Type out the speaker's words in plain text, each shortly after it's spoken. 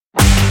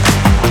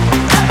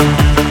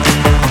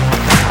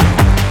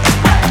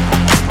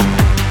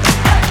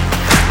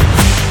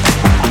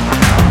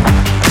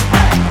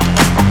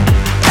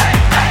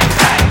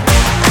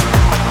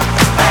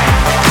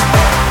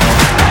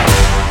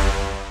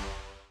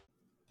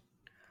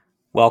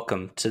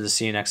Welcome to the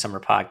See You Next Summer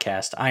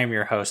podcast. I am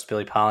your host,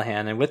 Billy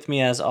Polihan, and with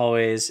me, as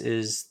always,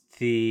 is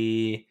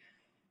the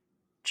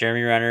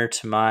Jeremy Renner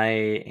to my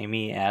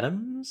Amy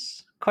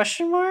Adams?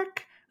 Question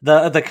mark?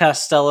 The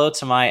Costello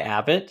to my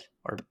Abbott,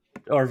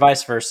 or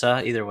vice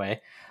versa. Either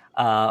way.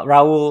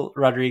 Raul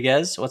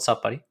Rodriguez, what's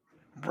up, buddy?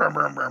 Brum,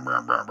 brum, brum,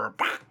 brum, brum, brum.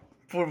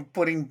 For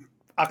putting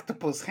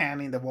octopus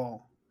hand in the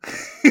wall.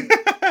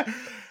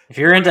 If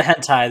you're into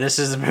hentai, this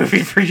is a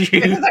movie for you.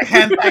 This is like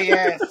hentai,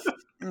 yes.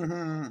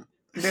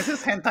 This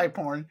is hentai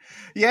porn.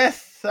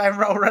 Yes, I'm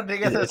Raul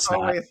Rodriguez as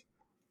always.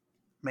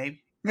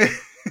 Maybe.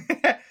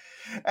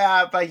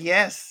 But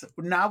yes,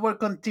 now we're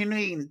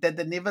continuing the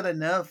Denis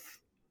Villeneuve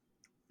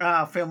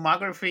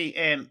filmography,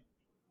 and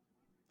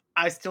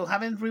I still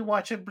haven't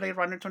rewatched Blade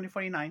Runner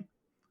 2049.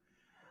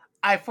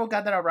 I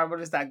forgot that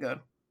Arrival is that good.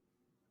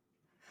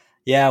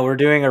 Yeah, we're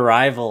doing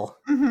Arrival.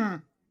 Mm-hmm.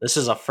 This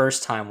is a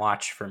first time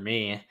watch for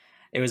me.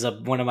 It was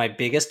one of my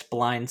biggest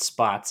blind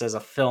spots as a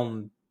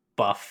film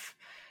buff.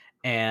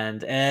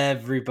 And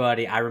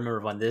everybody, I remember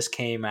when this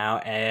came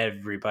out,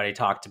 everybody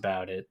talked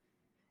about it.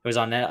 It was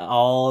on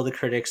all the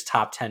critics'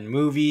 top 10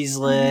 movies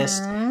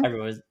list.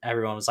 Mm-hmm.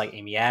 Everyone was like,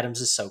 Amy Adams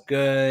is so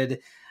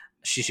good.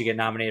 She should get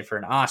nominated for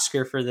an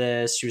Oscar for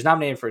this. She was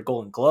nominated for a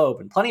Golden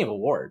Globe and plenty of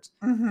awards.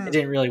 Mm-hmm. It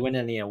didn't really win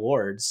any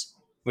awards,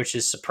 which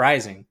is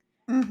surprising.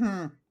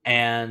 Mm-hmm.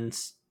 And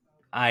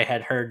I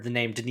had heard the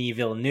name Denis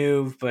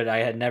Villeneuve, but I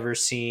had never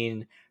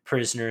seen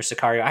Prisoner,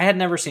 Sicario. I had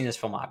never seen his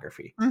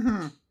filmography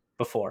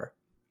before.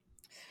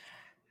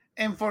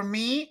 And for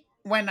me,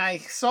 when I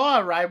saw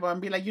Arrival, and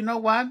be like, you know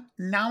what?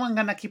 Now I'm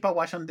gonna keep a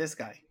watch on this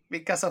guy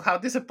because of how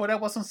disappointed I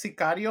was on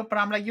Sicario. But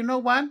I'm like, you know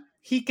what?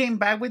 He came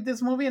back with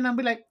this movie, and I'm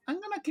be like, I'm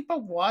gonna keep a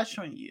watch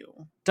on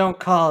you. Don't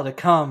call it a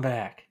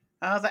comeback.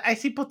 I was like, I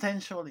see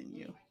potential in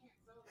you.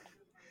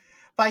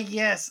 But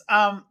yes,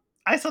 I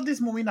saw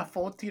this movie in a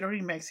full theater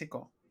in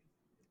Mexico,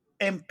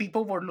 and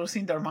people were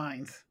losing their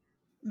minds.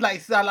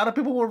 Like a lot of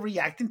people were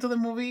reacting to the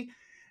movie.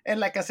 And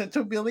like I said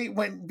to Billy,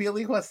 when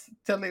Billy was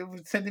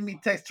sending me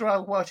text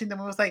throughout watching the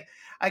movie, I was like,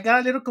 I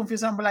got a little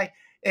confused. I'm like,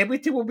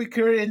 everything will be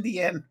clear in the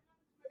end.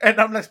 And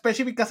I'm like,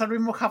 especially because I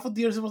remember half of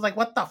the years, it was like,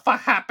 what the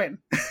fuck happened?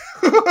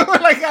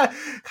 Like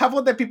half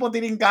of the people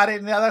didn't got it.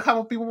 And the other half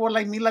of people were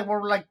like me, like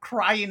were like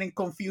crying and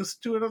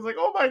confused too. And I was like,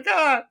 oh my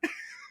God.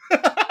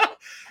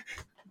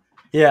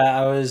 Yeah,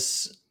 I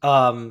was,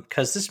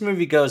 because this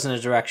movie goes in a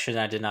direction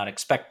I did not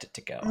expect it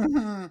to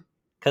go.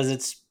 Because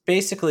it's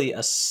basically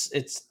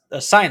it's a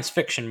science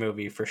fiction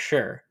movie for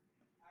sure.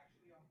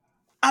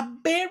 A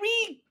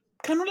very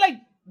kind of like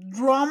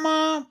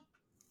drama.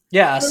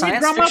 Yeah, a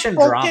science fiction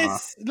drama.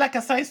 Like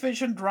a science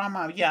fiction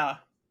drama, yeah.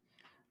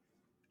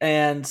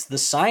 And the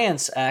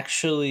science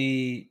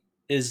actually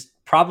is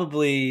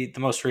probably the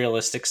most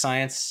realistic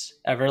science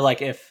ever.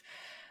 Like, if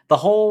the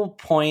whole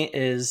point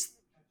is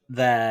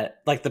that,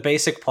 like, the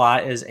basic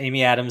plot is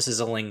Amy Adams is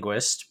a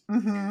linguist,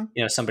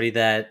 somebody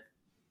that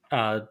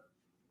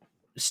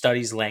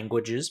studies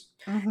languages,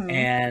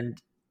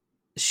 and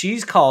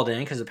she's called in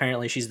because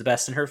apparently she's the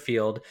best in her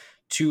field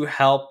to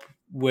help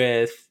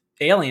with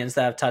aliens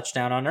that have touched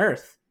down on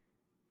Earth,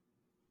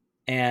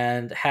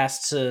 and they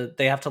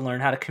have to learn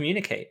how to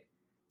communicate.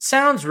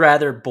 Sounds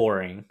rather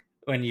boring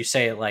when you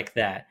say it like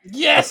that.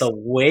 Yes, but the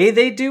way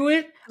they do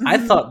it, I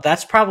thought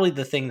that's probably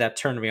the thing that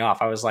turned me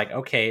off. I was like,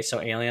 okay,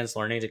 so aliens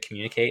learning to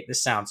communicate.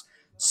 This sounds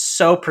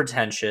so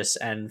pretentious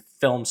and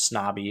film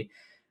snobby.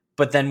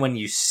 But then when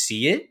you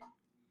see it,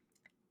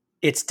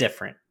 it's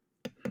different.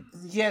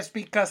 Yes,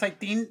 because I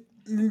think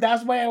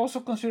that's why I also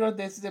consider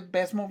this the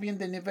best movie in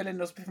the Denis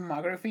Villeneuve's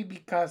filmography,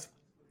 because,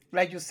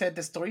 like you said,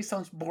 the story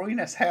sounds boring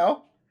as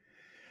hell,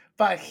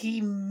 but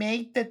he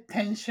made the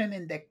tension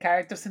and the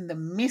characters and the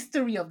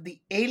mystery of the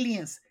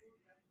aliens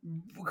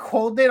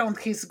hold it on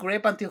his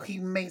grip until he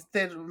make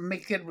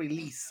it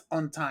release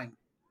on time.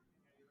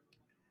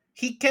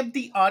 He kept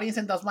the audience,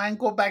 and that's why I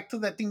go back to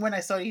the thing when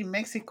I saw it in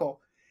Mexico.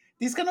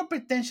 These kind of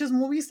pretentious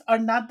movies are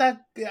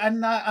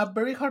are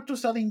very hard to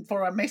sell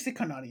for a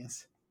Mexican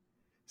audience.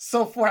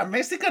 So for a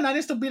Mexican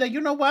audience to be like,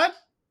 you know what,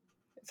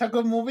 it's a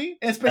good movie,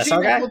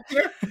 especially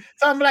here.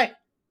 So I'm like,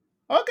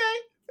 okay.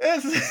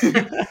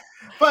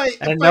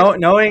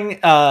 Knowing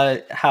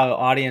how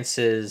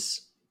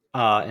audiences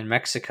in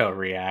Mexico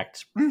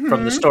react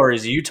from the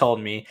stories you told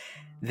me,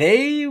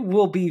 they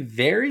will be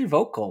very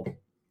vocal.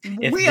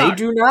 If they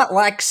do not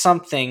like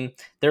something,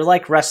 they're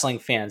like wrestling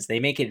fans. They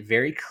make it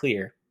very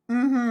clear.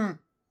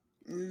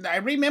 I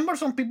remember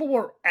some people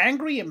were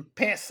angry and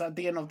pissed at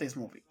the end of this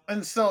movie,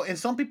 and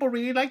some people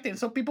really liked it. And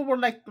some people were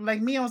like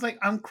me. I was like,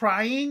 I'm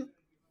crying.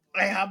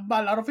 I have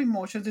a lot of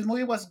emotions. This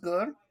movie was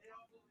good,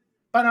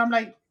 but I'm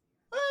like,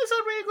 it's a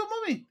really good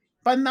movie.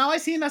 But now I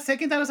see in a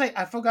second time, I was like,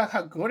 I forgot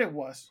how good it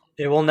was.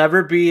 It will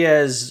never be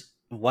as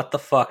what the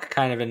fuck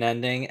kind of an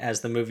ending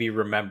as the movie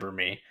Remember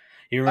Me.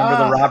 You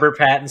remember the Robert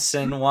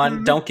Pattinson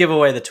one? Don't give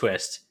away the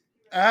twist.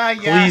 Yeah.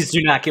 Please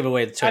do not give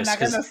away the twist. I'm not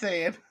gonna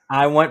say it.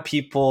 I want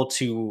people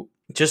to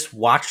just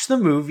watch the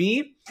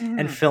movie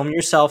and film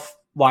yourself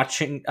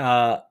watching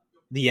the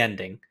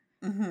ending.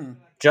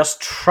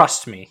 Just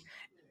trust me.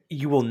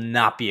 You will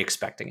not be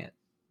expecting it.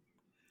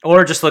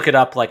 Or just look it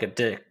up like a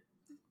dick.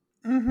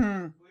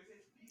 Mm-hmm.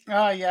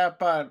 Oh yeah,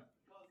 but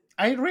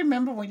I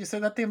remember when you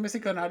said that to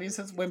Mexican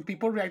audiences, when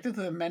people reacted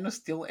to the Man of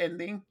Steel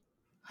ending,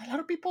 a lot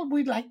of people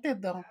we liked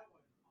it though.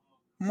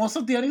 Most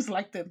of the audience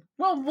liked it.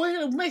 Well,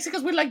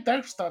 Mexicans we like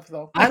dark stuff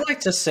though. I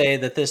like to say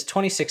that this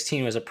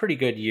 2016 was a pretty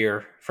good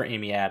year for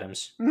Amy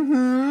Adams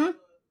Mm-hmm.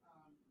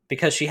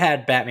 because she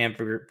had Batman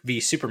v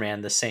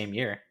Superman the same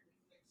year.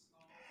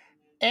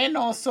 And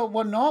also,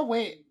 well, no,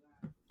 wait,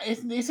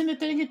 isn't it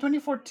taking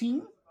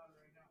 2014?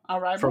 For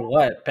Arrival?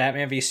 what?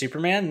 Batman v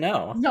Superman?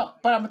 No. No,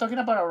 but I'm talking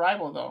about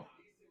Arrival though.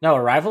 No,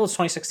 Arrival is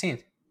 2016.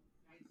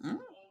 Mm?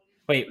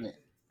 Wait,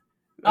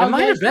 Oh it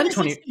might yeah, have it's been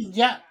 20. 2016.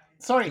 Yeah,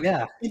 sorry.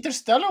 Yeah.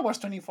 Interstellar was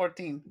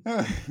 2014.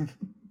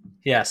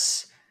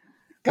 Yes.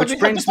 Because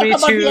Which we have to brings talk me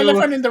about the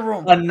elephant to in the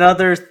room.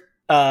 another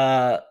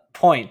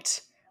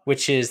point,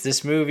 which is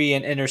this movie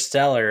and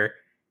Interstellar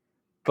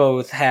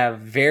both have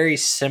very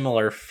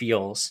similar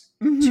feels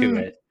to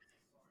it.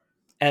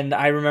 And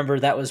I remember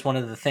that was one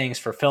of the things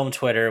for film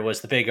Twitter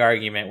was the big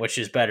argument, which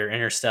is better,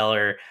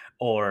 Interstellar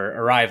or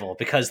Arrival,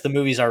 because the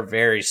movies are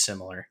very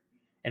similar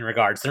in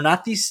regards. They're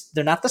not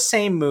the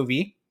same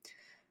movie,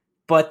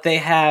 but they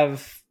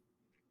have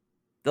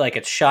like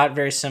it's shot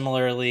very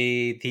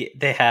similarly.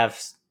 They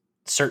have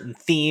certain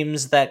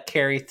themes that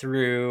carry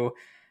through,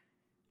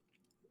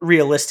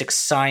 realistic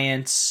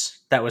science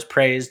that was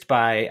praised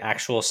by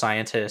actual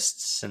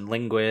scientists and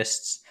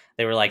linguists.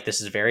 They were like, this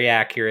is very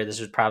accurate.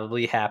 This would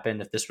probably happen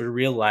if this were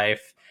real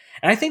life.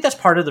 And I think that's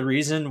part of the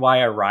reason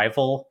why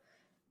Arrival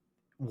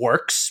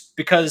works,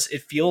 because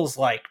it feels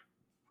like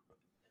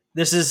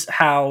this is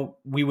how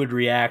we would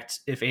react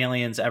if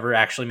aliens ever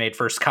actually made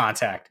first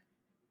contact.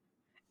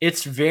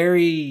 It's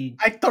very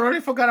I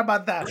totally forgot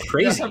about that.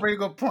 crazy. That's a very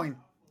good point.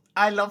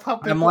 I love how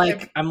people.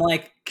 I'm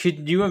like,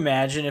 could you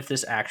imagine if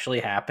this actually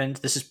happened?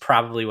 This is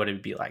probably what it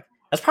would be like.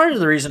 That's part of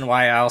the reason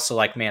why I also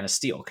like Man of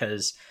Steel,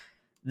 because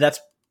that's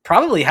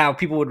probably how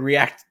people would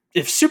react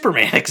if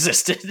Superman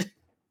existed.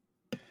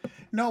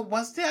 No,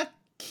 was there a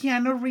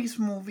Keanu Reeves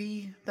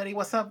movie that it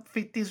was a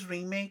 50s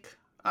remake?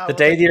 The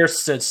Day the Earth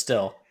Stood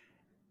Still.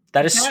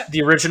 That is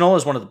the original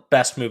is one of the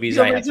best movies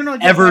I have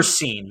ever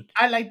seen.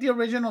 I like the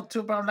original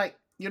too, but I'm like,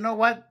 you know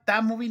what?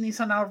 That movie needs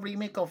an out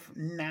remake of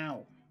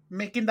now.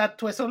 Making that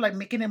twist of like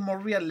making it more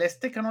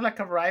realistic, kind of like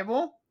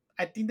Arrival.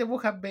 I think they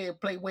would have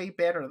played way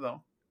better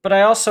though. But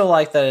I also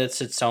like that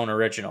it's its own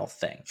original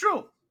thing.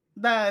 True,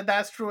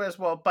 that's true as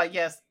well. But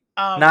yes,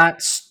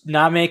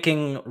 not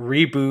making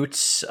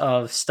reboots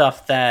of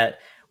stuff that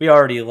we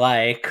already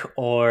like,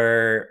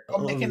 or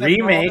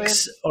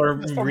remakes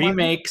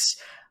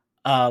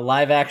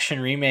live action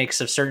remakes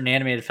of certain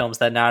animated films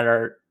that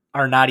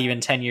are not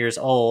even 10 years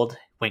old.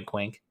 Wink,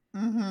 wink.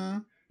 Mm-hmm.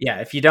 Yeah,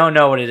 if you don't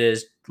know what it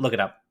is, look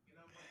it up.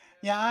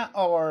 Yeah,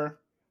 or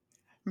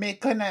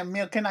milking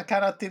a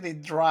carrot till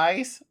it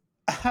dries.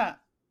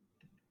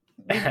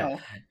 We know.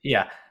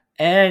 Yeah.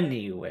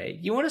 Anyway,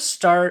 you want to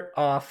start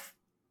off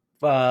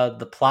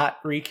the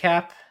plot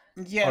recap?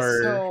 Yes,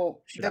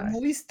 so the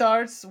movie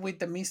starts with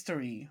the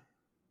mystery.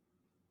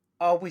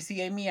 We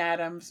see Amy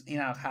Adams in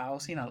a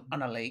house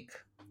on a lake.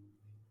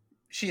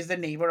 She's the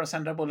neighbor of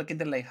Sandra Bullock in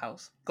the lake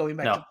house. Going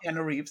back to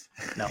Keanu Reeves.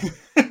 No.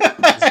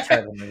 It's a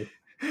terrible movie.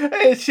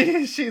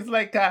 She's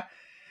like,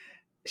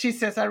 she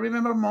says, I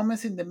remember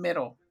moments in the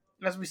middle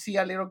as we see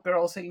a little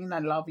girl saying, I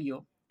love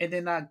you. And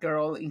then a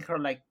girl in her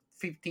like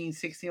 15,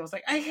 16 was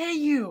like, I hate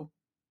you.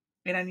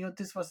 And I knew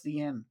this was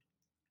the end.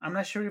 I'm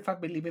not sure if I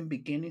believe in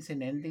beginnings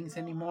and endings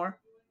anymore.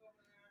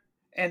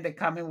 And the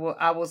comment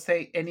I will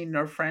say any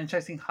nerd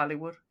franchise in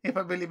Hollywood, if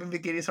I believe in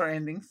beginnings or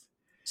endings.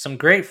 Some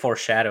great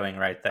foreshadowing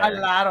right there. A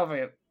lot of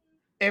it.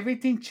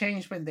 Everything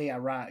changed when they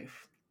arrived.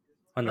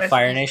 When the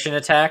Fire Nation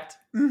attacked?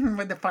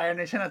 When the Fire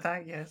Nation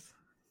attacked, yes.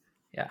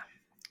 Yeah.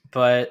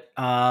 But,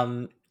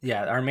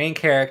 our main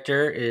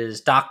character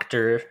is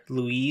Dr.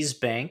 Louise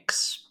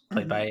Banks,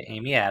 played by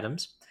Amy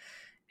Adams.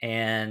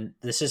 And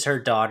this is her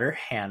daughter,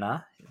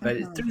 Hannah.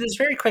 But through this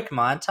very quick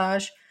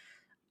montage,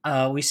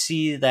 we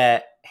see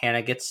that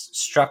Hannah gets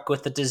struck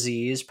with a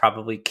disease,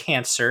 probably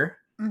cancer,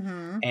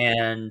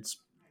 and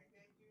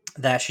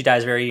that she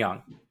dies very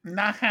young.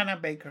 Not Hannah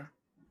Baker.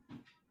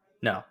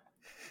 No.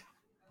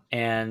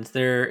 And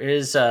there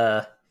is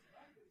a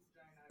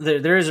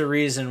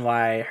reason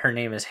why her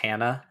name is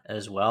Hannah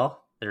as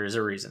well. There is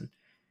a reason.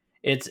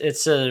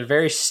 It's a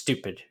very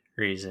stupid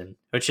reason,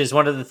 which is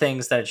one of the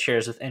things that it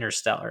shares with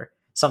Interstellar.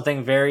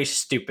 Something very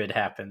stupid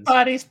happens.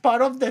 But it's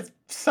part of the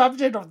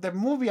subject of the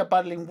movie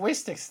about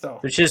linguistics, though.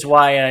 Which is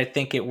why I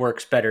think it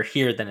works better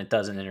here than it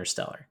does in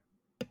Interstellar.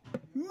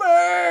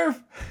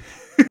 Murph!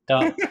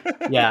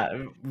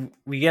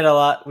 We get a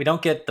lot. We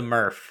don't get the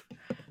Murph.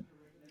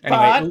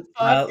 Anyway,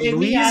 but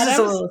Amy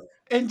Adams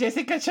and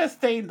Jessica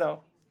Chastain,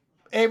 though.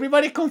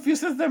 Everybody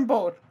confuses them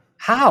both.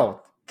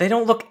 How? They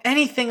don't look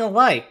anything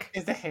alike.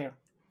 It's the hair.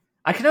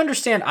 I can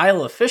understand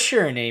Isla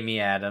Fisher and Amy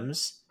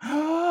Adams.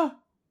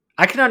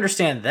 I can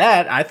understand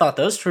that. I thought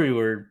those two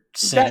were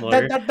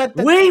similar.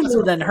 Way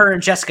more than her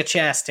and Jessica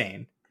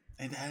Chastain.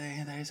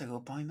 That is a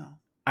good point, though.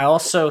 I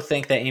also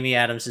think that Amy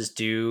Adams is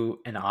due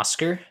an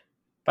Oscar.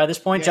 by this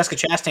point. Yeah.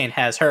 Jessica Chastain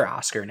has her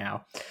Oscar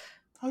now.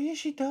 Oh yeah,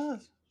 she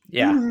does.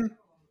 Yeah. Mhm.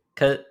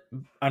 Because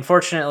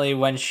unfortunately,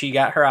 when she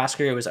got her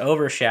Oscar, it was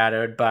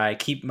overshadowed by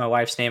 "Keep My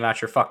Wife's Name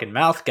Out Your Fucking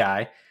Mouth"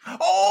 guy.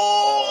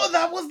 Oh,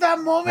 that was that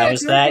moment. That I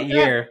was didn't that forget.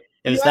 year.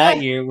 It was Yeah.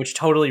 that year, which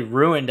totally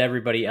ruined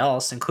everybody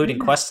else, including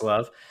Mhm.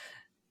 Questlove.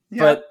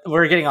 Yeah. But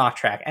we're getting off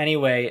track.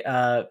 Anyway,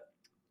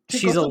 She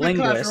she's goes a to the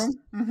linguist, classroom.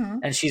 Mm-hmm.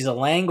 and she's a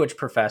language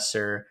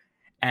professor.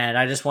 And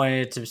I just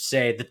wanted to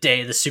say the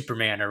day the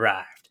Superman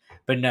arrived.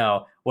 But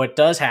no, what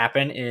does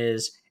happen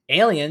is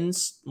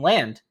aliens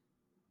land.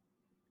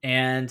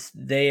 And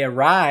they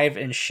arrive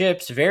in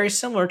ships very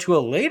similar to a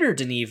later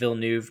Denis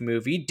Villeneuve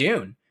movie,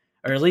 Dune,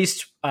 or at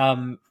least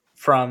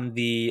from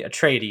the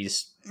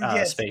Atreides Yes,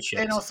 and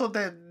spaceships. also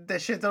the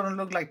shit don't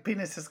look like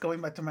penises going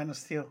back to Man of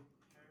Steel.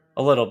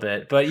 A little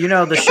bit, but you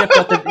know the ship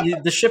at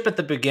the ship at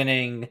the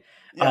beginning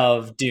Yeah.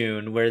 of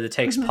Dune, where it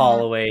takes Paul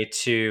Mhm. away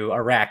to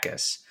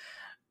Arrakis.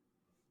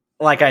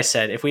 Like I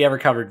said, if we ever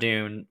cover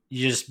Dune,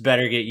 you just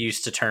better get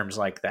used to terms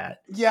like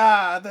that.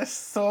 Yeah, there's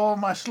so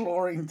much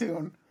lore in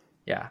Dune.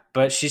 Yeah,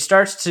 but she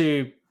starts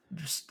to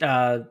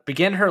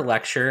begin her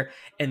lecture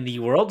in the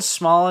world's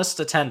smallest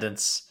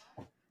attendance.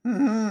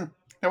 Mm-hmm.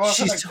 There was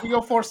She's like 3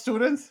 or 4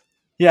 students.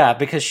 Yeah,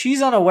 because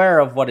she's unaware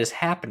of what is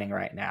happening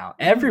right now.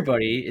 Mhm.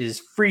 Everybody is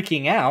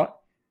freaking out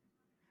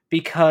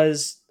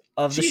because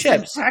of the Cheese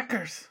and ships.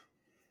 crackers.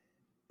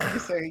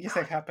 You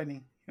say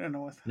happening. You don't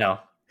know what. No.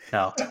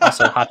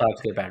 Also, hot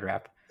dogs get a bad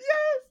rap.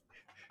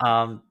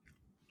 Yes.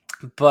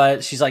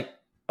 But she's like,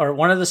 or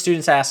one of the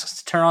students asks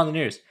to turn on the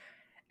news,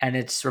 and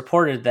it's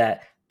reported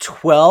that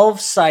 12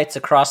 sites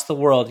across the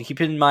world. Keep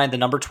in mind the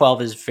number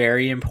 12 is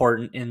very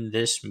important in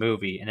this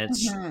movie, and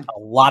it's Mm-hmm. a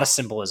lot of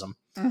symbolism.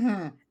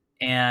 Mm-hmm.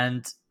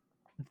 And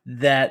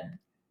that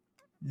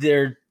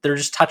they're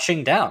just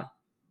touching down.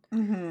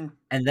 Mm-hmm.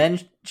 And then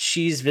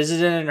she's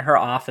visited in her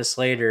office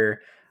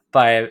later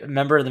by a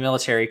member of the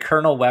military,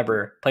 Colonel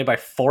Weber, played by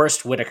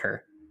Forrest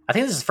Whitaker. I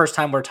think this is the first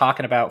time we're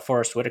talking about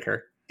Forrest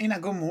Whitaker. In a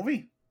good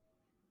movie.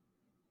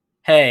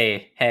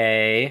 Hey.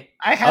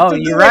 I had Oh, to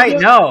you're do right.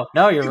 it. No,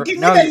 You give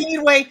me no, the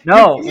leeway.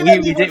 no. You give me the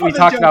We leeway did. for We the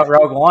talked joke. about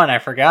Rogue One. I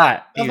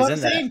forgot he That's was what I'm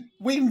in that. saying.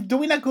 We're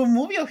doing a good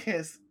movie of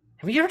his.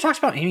 Have we ever talked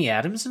about Amy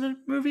Adams in a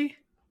movie?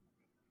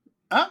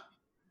 Huh?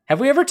 Have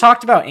we ever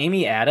talked about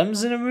Amy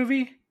Adams in a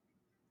movie?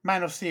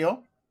 Man of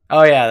Steel.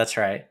 Oh yeah, that's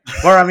right.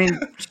 Well, I mean,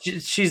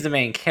 she's the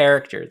main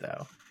character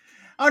though.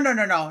 Oh no.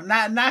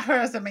 Not her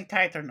as the main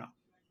character, no.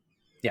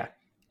 Yeah.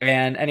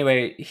 And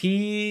anyway,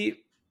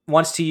 he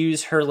wants to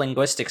use her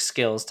linguistic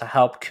skills to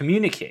help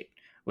communicate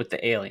with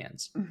the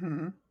aliens.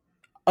 Mm-hmm.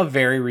 A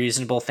very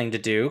reasonable thing to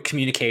do.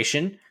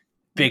 Communication,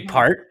 big Mhm.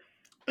 part.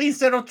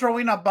 Instead of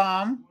throwing a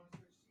bomb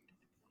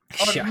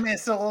or Yeah,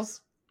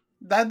 missiles.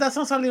 That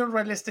sounds a little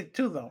realistic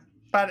too, though.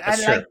 But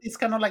that's I true. like this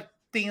kind of like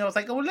thing. I was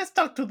like, oh, let's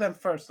talk to them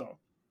first, though.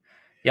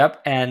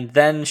 Yep. And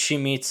then she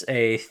meets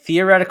a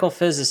theoretical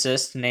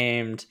physicist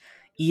named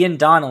Ian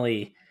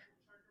Donnelly,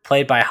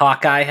 played by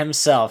Hawkeye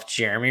himself,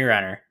 Jeremy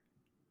Renner.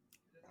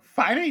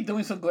 Finally,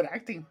 doing some good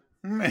acting.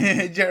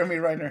 Jeremy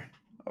Renner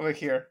over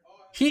here.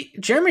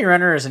 Jeremy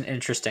Renner is an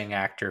interesting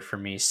actor for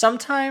me.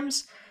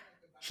 Sometimes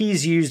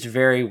he's used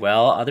very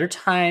well. Other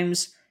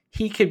times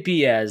he could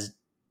be as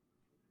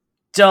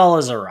dull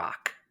as a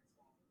rock.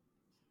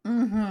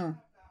 Mm-hmm.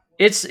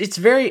 It's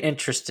very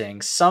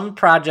interesting. Some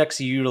projects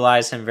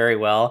utilize him very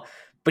well,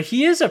 but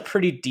he is a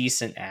pretty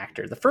decent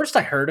actor. The first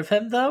I heard of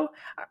him, though,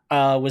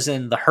 was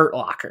in The Hurt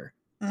Locker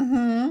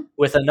Mm-hmm.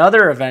 with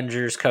another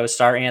Avengers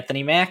co-star,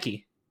 Anthony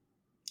Mackie.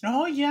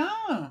 Oh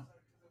yeah.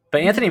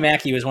 But Anthony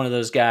Mackie was one of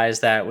those guys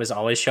that was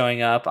always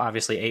showing up.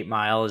 Obviously, 8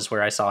 Mile is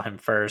where I saw him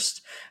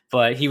first,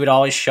 but he would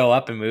always show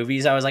up in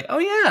movies. I was like, oh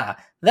yeah,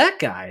 that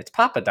guy. It's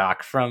Papa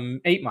Doc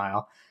from 8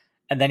 Mile.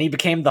 And then he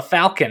became the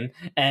Falcon,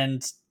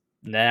 and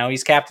now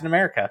he's Captain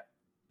America.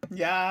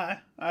 Yeah,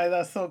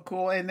 that's so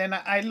cool. And then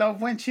I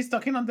love when she's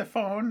talking on the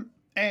phone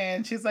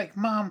and she's like,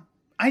 Mom,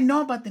 I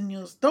know about the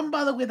news. Don't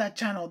bother with that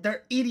channel.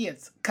 They're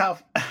idiots.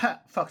 Cough.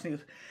 Fox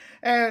News.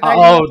 And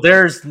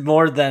There's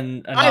more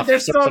than enough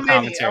there's so social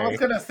many. I commentary. was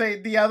gonna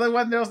say the other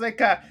one. There was like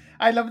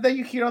I love that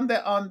you hear on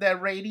the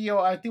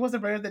radio. I think it was the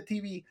radio, the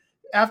TV.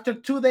 After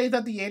 2 days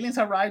that the aliens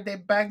arrived, they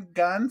banged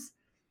guns,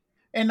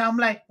 and I'm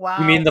like, wow.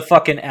 You mean the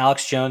fucking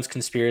Alex Jones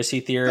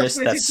conspiracy theorist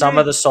that some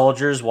of the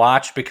soldiers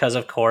watch because,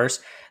 of course,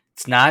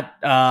 it's not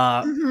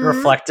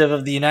reflective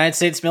of the United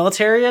States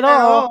military at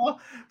all.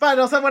 But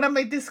also, when I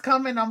made this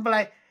comment, I'm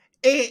like,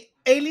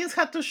 aliens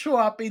had to show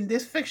up in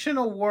this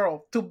fictional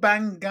world to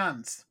bang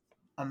guns.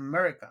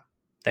 America.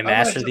 They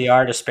mastered the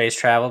art of space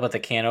travel, but they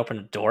can't open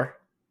a door.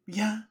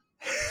 Yeah.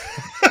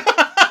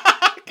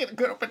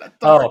 Can't open a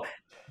door. Oh,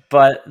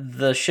 but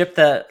the ship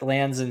that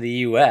lands in the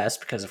U.S.,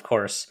 because of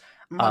course,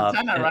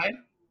 Montana, right?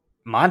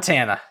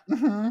 Montana.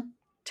 Mm-hmm.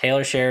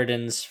 Taylor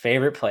Sheridan's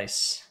favorite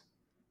place.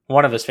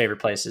 One of his favorite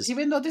places.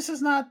 Even though this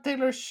is not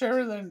Taylor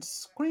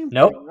Sheridan's screenplay.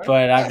 Nope, right?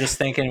 but I'm just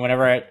thinking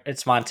whenever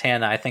it's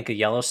Montana, I think of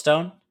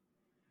Yellowstone.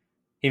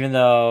 Even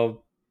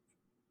though...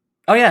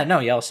 Oh yeah, no,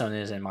 Yellowstone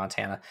is in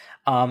Montana.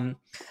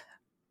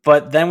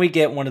 But then we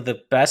get one of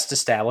the best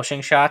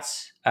establishing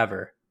shots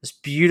ever. This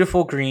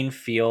beautiful green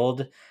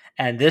field,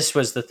 and this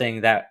was the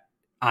thing that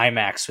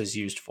IMAX was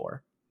used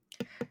for.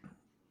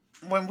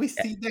 When we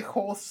see the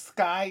whole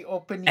sky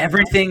opening up.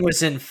 Everything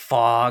was in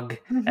fog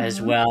as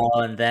Mhm. well,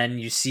 and then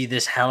you see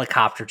this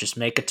helicopter just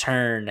make a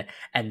turn,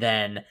 and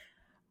then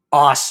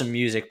awesome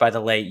music by the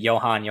late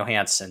Johan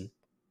Johansson.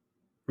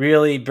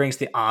 Really brings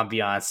the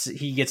ambiance.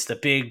 He gets the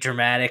big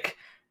dramatic,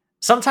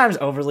 sometimes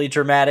overly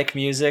dramatic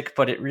music,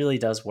 but it really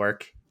does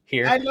work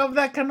here. I love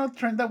that kind of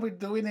trend that we're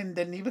doing, and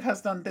Denis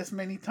has done this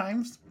many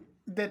times.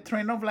 The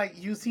trend of like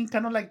using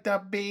kind of like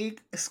that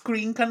big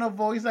screen kind of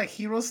voice, like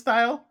hero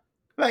style.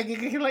 Like you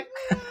can hear like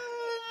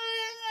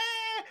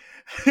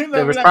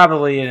There was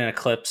probably an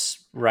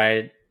eclipse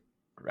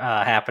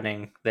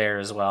happening there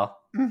as well.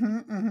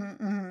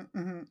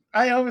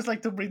 I always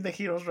like to bring the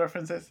heroes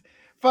references,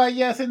 but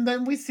yes, and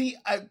then we see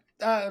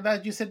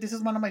that you said this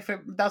is one of my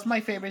favorite. That's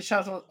my favorite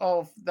shot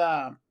of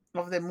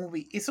the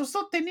movie. It's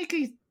also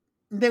technically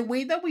the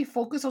way that we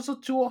focus also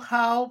too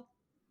how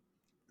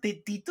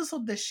the details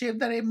of the ship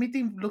that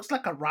everything looks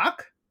like a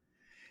rock.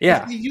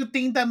 Yeah. You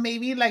think that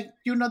maybe like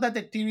that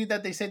the theory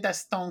that they said that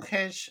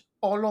Stonehenge,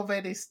 all of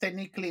it is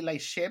technically like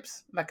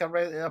ships, like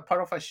a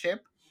part of a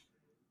ship.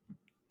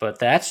 But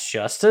that's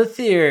just a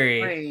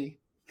theory.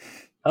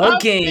 A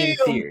game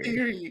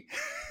theory.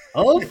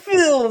 A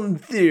film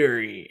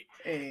theory.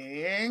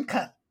 And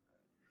cut.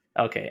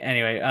 Okay,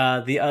 anyway,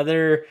 the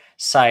other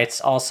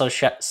sites also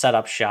set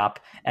up shop,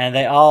 and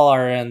they all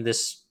are in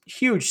this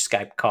huge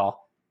Skype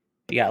call.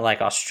 You got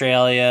like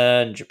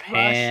Australia and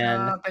Japan,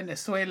 Russia,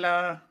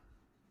 Venezuela,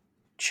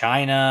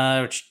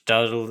 China, which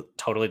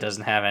totally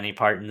doesn't have any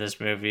part in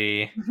this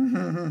movie.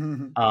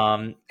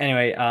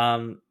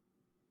 Anyway,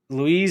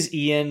 Louise,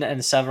 Ian,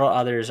 and several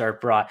others are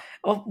brought.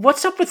 Oh,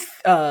 what's up with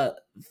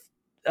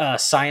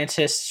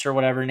scientists or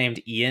whatever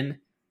named Ian?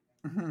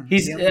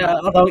 He's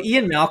although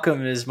Ian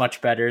Malcolm is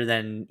much better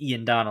than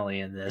Ian Donnelly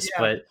in this,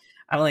 but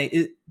I'm like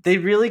they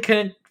really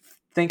couldn't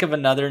think of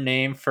another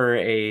name for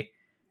a.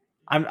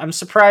 I'm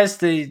surprised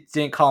they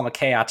didn't call him a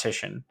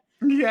chaotician.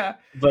 Yeah,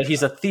 but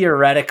he's a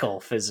theoretical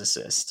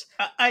physicist.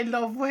 I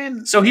love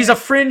when. So he's a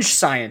fringe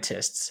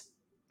scientist,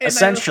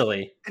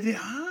 essentially.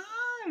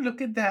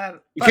 Look at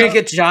that! You couldn't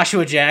get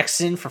Joshua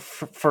Jackson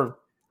for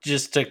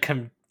just to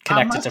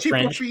connect it to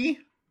fringe.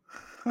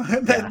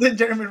 than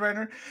Jeremy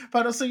Renner.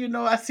 But also,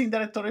 I seen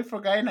that I totally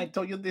forgot, and I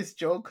told you this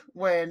joke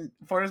when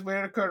Forrest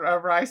Whitaker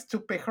arrives to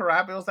pick her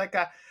up. It was like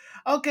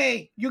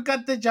okay, you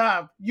got the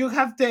job. You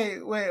have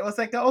it was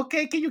like,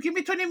 okay, can you give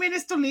me 20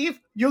 minutes to leave?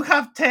 You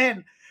have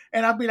 10.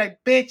 And I'll be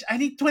like, bitch, I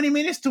need 20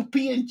 minutes to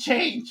pee and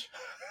change.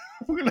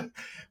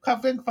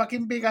 Having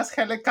fucking big ass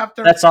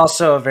helicopter. That's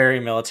also a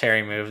very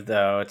military move,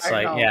 though. It's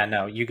yeah,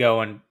 no, you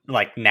go and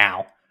like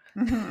now.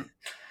 Mm-hmm.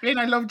 And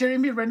I love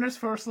Jeremy Renner's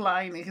first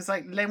line. He's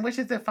like, language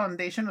is the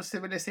foundation of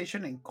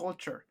civilization and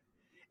culture.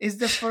 It's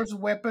the first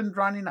weapon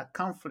drawn in a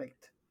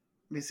conflict.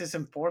 This is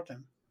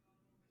important.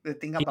 The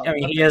thing about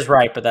he is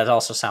right, but that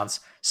also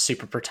sounds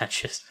super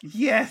pretentious.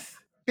 Yes.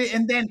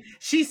 And then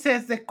she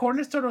says the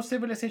cornerstone of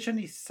civilization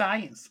is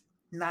science,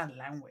 not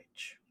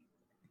language.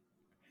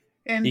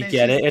 And you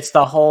get it? It's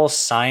the whole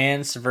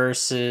science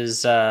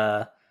versus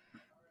man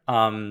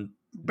versus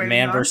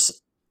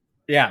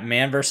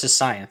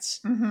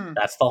science. Mm-hmm.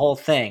 That's the whole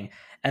thing.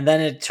 And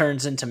then it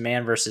turns into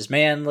man versus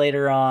man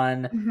later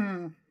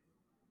on.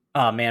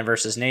 Mm-hmm. Man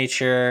versus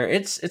nature.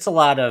 It's a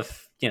lot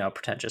of,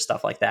 pretentious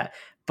stuff like that.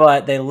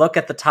 But they look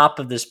at the top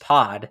of this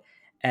pod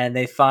and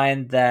they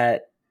find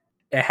that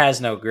it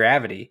has no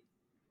gravity.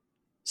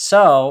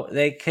 So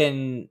they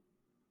can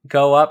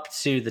go up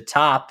to the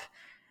top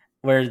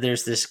where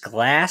there's this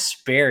glass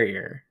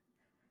barrier.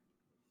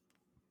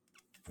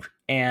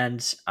 And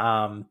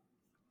the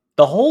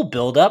whole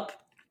buildup,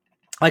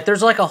 like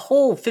there's like a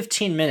whole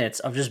 15 minutes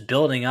of just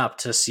building up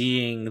to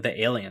seeing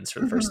the aliens for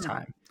the first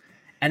time.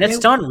 And it's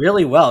done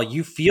really well.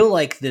 You feel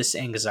like this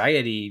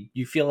anxiety.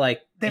 You feel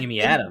like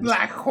Amy Adams.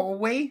 Black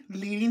hallway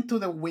leading to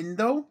the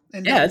window.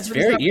 And it's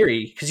very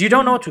eerie because you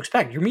don't know what to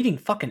expect. You're meeting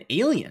fucking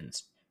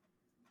aliens.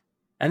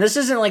 And this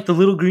isn't like the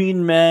little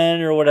green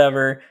men or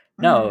whatever.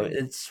 No,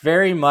 it's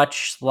very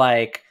much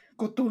like...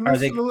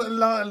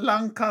 Cthulhu's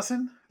long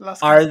cousin.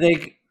 Are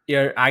they...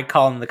 I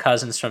call them the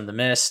cousins from The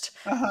Mist.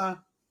 Uh-huh.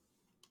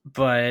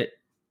 But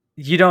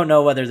you don't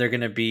know whether they're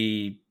going to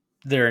be...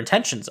 Their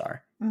intentions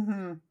are.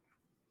 Mm-hmm.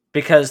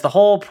 Because the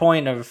whole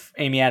point of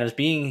Amy Adams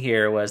being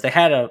here was they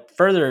had a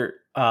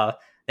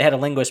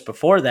linguist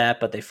before that,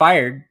 but they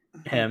fired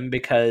him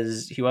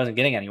because he wasn't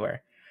getting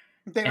anywhere.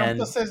 They don't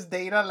process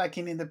data like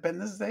in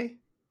Independence Day?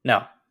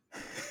 No.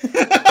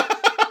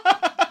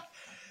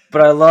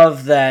 But I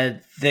love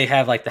that they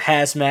have like the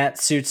hazmat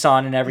suits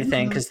on and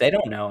everything because they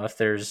don't know if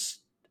there's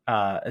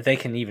if they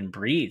can even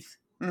breathe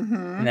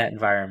in that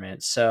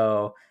environment.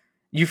 So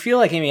you feel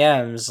like Amy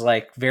Adams,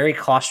 like very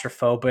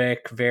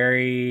claustrophobic,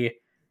 very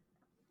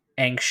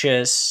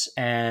anxious,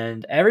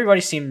 and everybody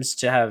seems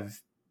to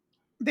have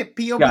the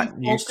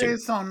POV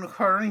focus on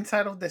her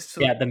inside of the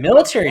suit. Yeah, the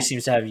military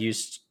seems to have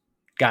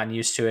gotten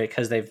used to it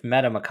because they've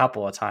met him a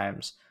couple of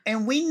times.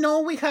 And we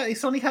know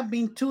it's only have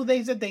been 2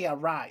 days that they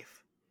arrive.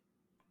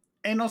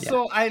 And Yeah.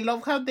 also, I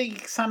love how they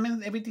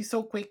examine everything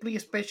so quickly,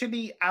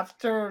 especially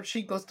after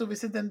she goes to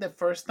visit them the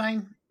first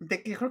time. They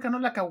give her kind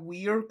of like a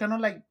weird, kind of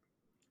like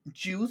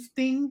juice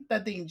thing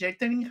that they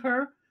injected in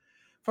her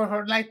for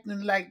her, like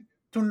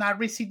to not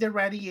receive the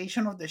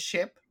radiation of the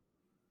ship.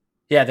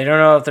 Yeah, they don't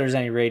know if there's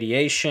any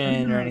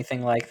radiation or Mm-hmm.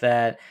 anything like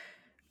that.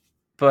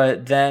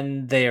 But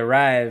then they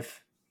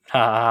arrive, ha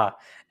ha, ha,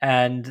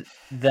 and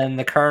then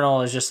the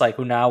colonel is just like,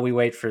 well, now we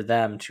wait for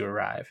them to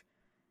arrive.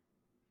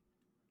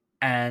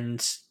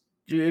 And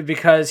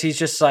because he's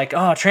just like,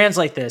 oh,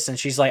 translate this. And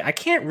she's like, I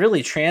can't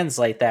really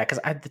translate that because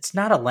it's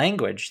not a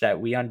language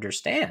that we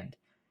understand.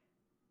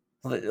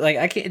 Like,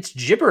 I can't, it's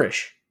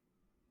gibberish.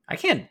 I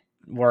can't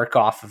work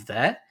off of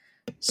that.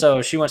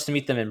 So she wants to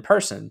meet them in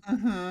person.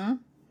 Mm-hmm.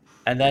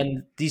 And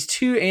then these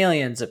two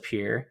aliens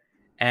appear,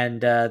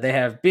 and they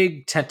have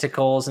big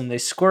tentacles, and they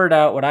squirt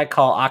out what I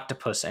call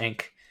octopus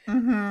ink.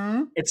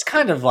 Mm-hmm. It's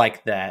kind of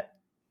like that,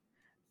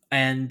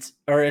 and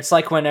or it's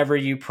like whenever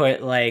you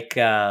put like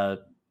a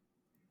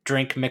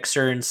drink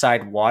mixer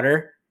inside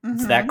water.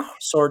 It's that Mm-hmm.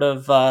 sort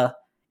of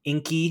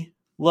inky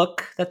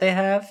look that they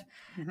have,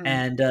 Mm-hmm.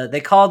 and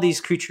they call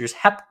these creatures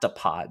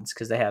heptapods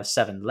because they have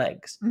 7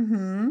 legs.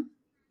 Mm-hmm.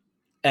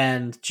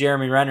 And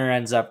Jeremy Renner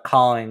ends up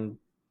calling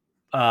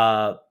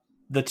uh,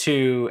 the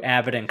two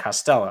Abbott and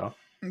Costello.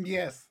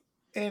 Yes.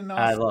 And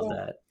I love also,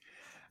 that.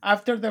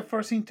 after the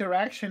first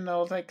interaction, I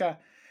was like,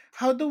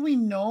 how do we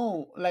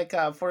know? Like,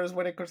 Forrest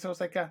Whitaker was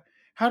like,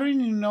 how do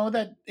you know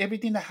that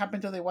everything that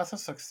happened today was a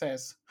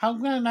success? How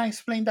can I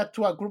explain that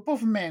to a group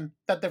of men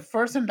that the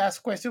first and last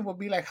question will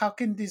be like, how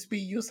can this be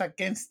used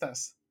against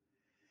us?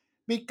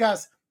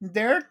 Because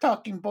they're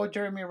talking, both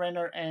Jeremy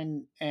Renner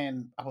and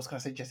I was gonna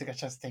say Jessica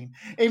Chastain,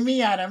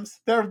 Amy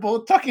Adams. They're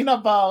both talking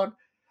about.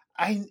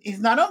 It's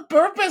not on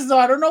purpose though.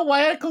 I don't know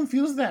why I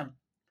confused them.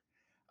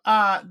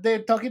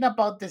 They're talking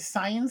about the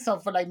science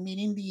of like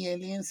meeting the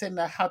aliens and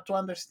how to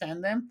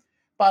understand them,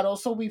 but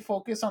also we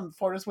focus on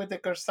Forest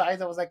Whitaker's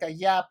side. I was like,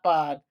 yeah,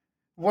 but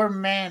we're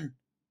men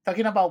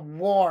talking about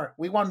war.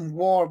 We want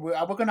war.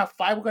 We're gonna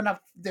fight. We're gonna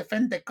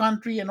defend the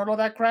country and all of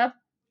that crap.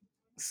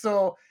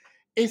 So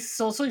it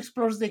also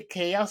explores the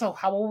chaos of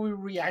how we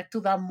react to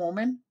that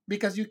moment,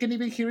 because you can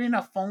even hear in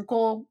a phone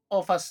call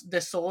of us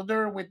the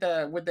soldier with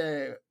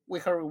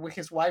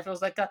his wife. It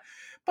was like,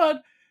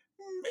 but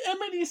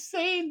Emily's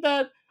saying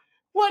that,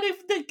 what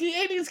if the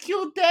aliens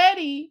kill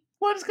Daddy?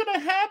 What's gonna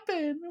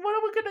happen? What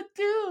are we gonna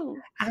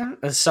do?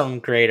 There's some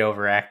great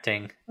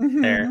overacting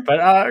there, Mm-hmm. but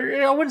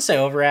I wouldn't say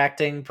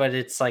overacting, but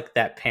it's like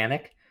that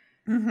panic.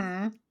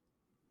 Mm-hmm.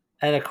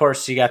 And of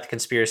course, you got the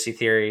conspiracy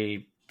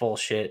theory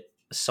bullshit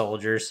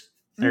soldiers.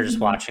 They're just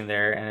Mm-hmm. watching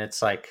there, and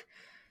it's like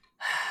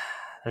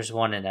there's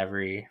one in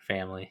every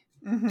family,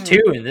 Mm-hmm.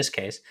 two in this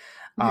case.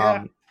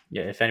 Yeah.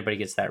 Yeah, if anybody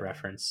gets that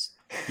reference,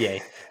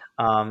 yay.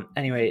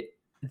 Anyway,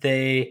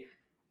 they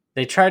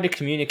tried to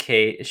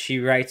communicate. She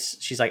writes,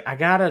 she's like, I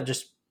gotta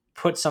just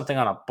put something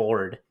on a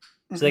board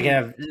so they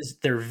can Mm-hmm.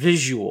 have their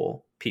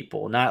visual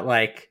people, not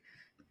like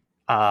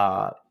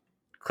uh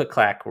click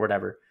clack or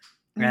whatever.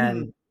 Mm-hmm.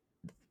 And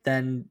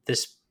then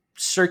this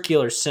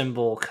circular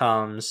symbol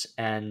comes,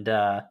 and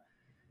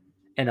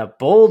in a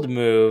bold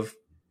move,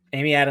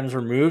 Amy Adams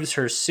removes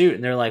her suit,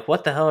 and they're like,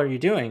 "What the hell are you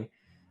doing?"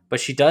 But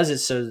she does it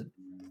so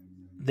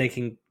they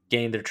can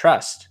gain their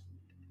trust.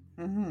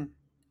 Mm-hmm.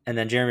 And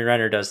then Jeremy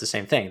Renner does the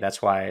same thing.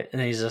 That's why,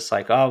 and he's just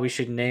like, "Oh, we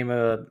should name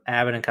a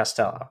Abbott and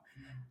Costello."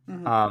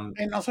 Mm-hmm. Um,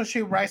 And also,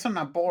 she writes on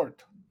a board.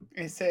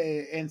 And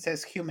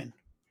says human.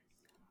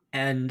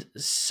 and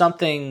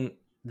something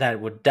that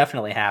would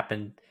definitely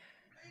happen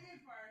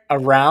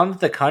around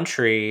the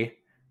country.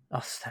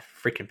 Oh, that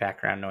freaking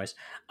background noise.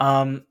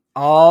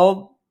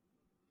 All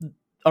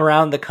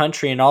around the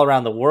country and all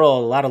around the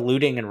world, a lot of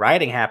looting and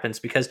rioting happens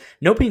because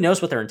nobody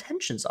knows what their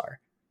intentions are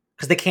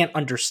because they can't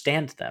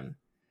understand them.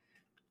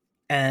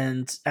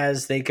 And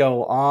as they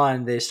go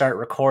on, they start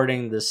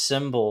recording the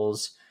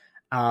symbols,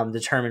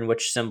 determine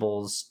which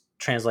symbols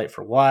translate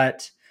for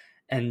what.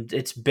 And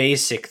it's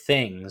basic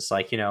things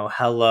like,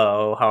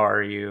 hello, how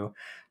are you?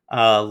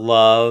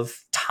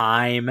 Love,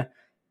 time.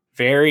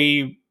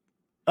 Very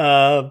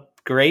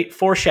great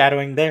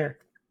foreshadowing there.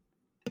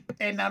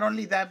 And not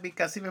only that,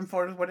 because even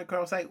for what the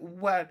girl was like,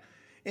 what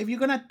if you're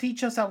gonna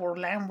teach us our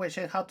language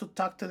and how to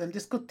talk to them?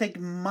 This could take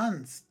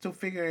months to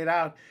figure it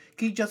out.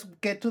 Can you just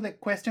get to the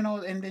question?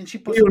 And then she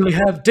puts We it. only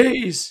have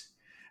days.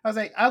 I was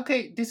like,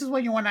 okay, this is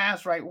what you want to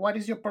ask, right? What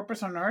is your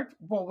purpose on Earth?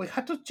 Well, we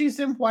have to teach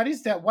them what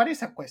is that. What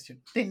is a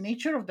question? The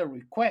nature of the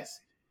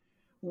request.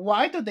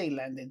 Why do they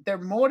land it? Their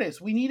motives.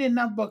 We need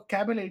enough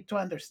vocabulary to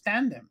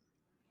understand them.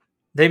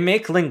 They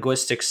make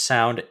linguistics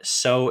sound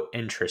so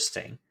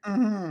interesting.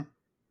 Mm-hmm.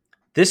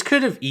 This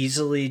could have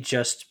easily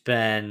just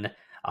been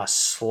a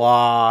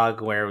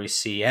slog where we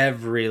see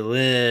every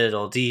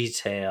little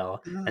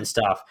detail Mm-hmm. and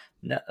stuff.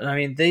 No, I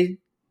mean, they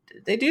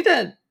do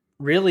that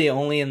really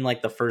only in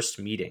like the first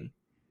meeting,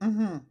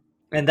 Mm-hmm.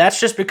 and that's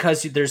just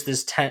because there's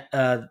this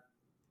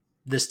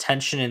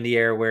tension in the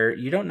air where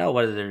you don't know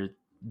whether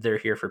they're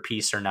here for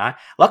peace or not.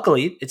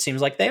 Luckily, it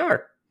seems like they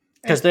are,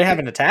 because And they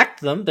haven't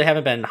attacked them. They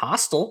haven't been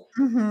hostile.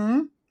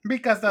 mm-hmm.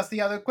 Because that's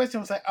the other question.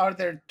 Was like, are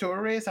there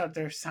tourists? Are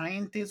there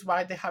scientists?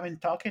 Why they haven't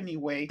talked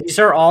anyway? These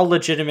are all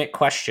legitimate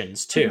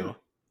questions Mhm. too.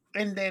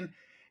 And then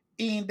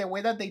in the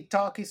way that they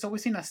talk, it's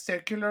always in a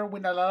circular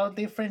with a lot of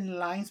different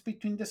lines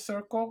between the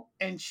circle.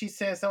 And she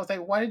says, I was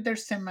like, why are they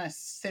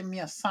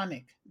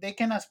semiasonic? They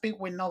cannot speak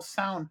with no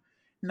sound.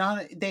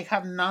 They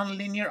have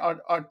non-linear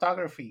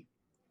orthography.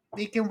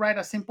 They can write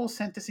a simple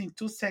sentence in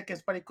 2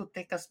 seconds, but it could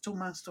take us 2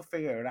 months to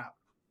figure it out.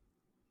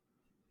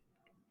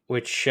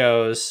 Which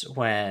shows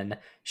when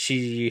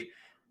she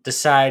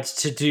decides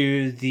to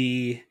do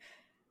the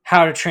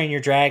how to train your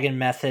dragon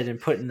method and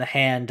putting the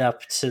hand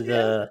up to Yeah.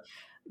 the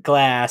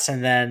glass,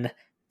 and then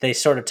they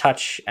sort of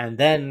touch, and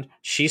then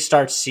she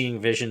starts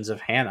seeing visions of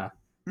Hannah.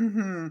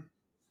 Mm-hmm.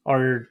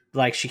 Or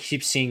like she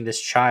keeps seeing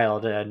this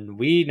child, and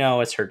we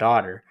know it's her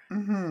daughter.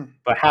 Mm-hmm.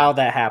 But how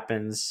that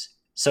happens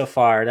so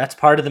far, that's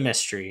part of the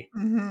mystery.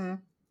 Mm-hmm.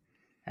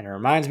 And it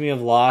reminds me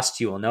of Lost.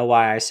 You will know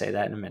why I say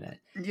that in a minute.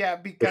 Yeah,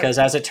 because Because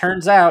as it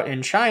turns out,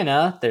 in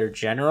China, their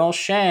General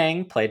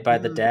Shang, played by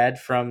the mhm. dad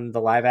from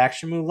the live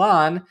action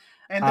Mulan,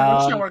 And the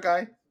rush um, hour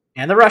guy.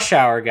 and the Rush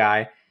Hour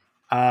guy,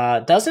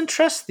 doesn't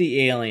trust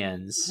the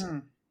aliens. Mm-hmm.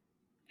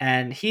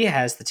 And he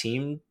has the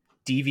team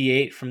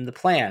deviate from the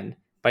plan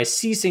by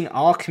ceasing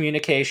all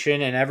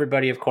communication. And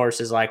everybody, of course,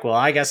 is like, well,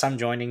 I guess I'm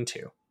joining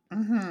too.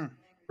 Mm-hmm.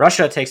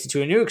 Russia takes it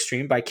to a new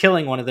extreme by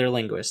killing one of their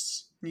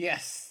linguists.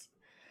 Yes.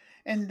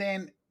 And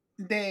then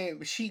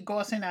she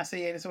goes and asks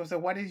the aliens, so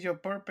what is your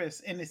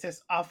purpose? And it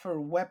says offer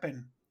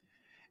weapon.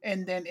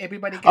 And then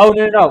everybody gets Oh,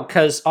 no,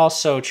 because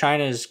also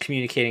China is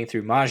communicating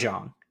through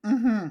Mahjong.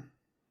 mm-hmm.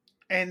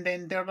 And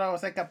then there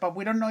was like, but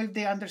we don't know if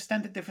they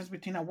understand the difference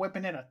between a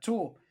weapon and a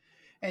tool.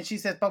 And she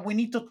says, but we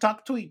need to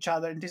talk to each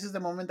other. And this is the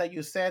moment that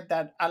you said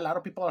that a lot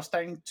of people are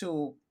starting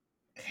to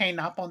hang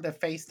up on the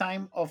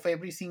FaceTime of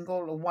every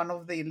single one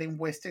of the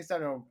linguistics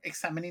that are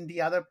examining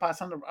the other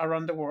parts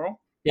around the world.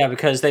 Yeah,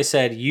 because they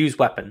said use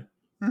weapon.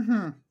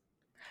 Mm-hmm.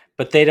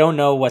 But they don't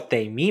know what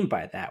they mean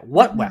by that.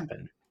 What Mm-hmm.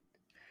 weapon?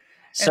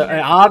 So And then,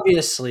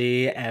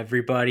 obviously,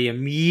 everybody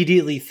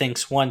immediately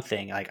thinks one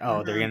thing, like,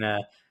 oh, they're mm-hmm. gonna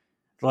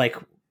like.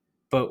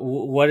 But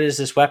what is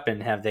this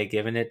weapon? Have they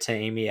given it to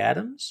Amy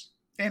Adams?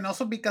 And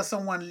also because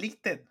someone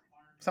leaked it.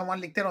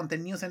 Someone leaked it on the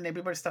news and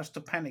everybody starts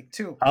to panic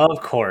too.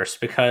 Of course,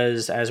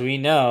 because as we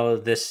know,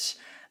 this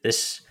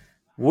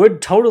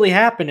would totally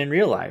happen in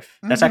real life.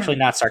 That's Mm-hmm. actually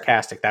not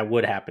sarcastic. That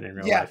would happen in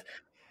real Yeah. life.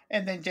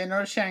 And then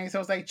General Shang so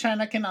was like,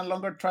 China can no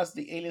longer trust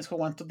the aliens who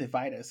want to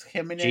divide us.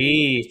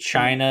 Gee,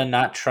 China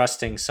not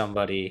trusting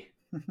somebody.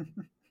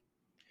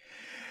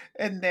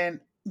 And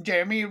then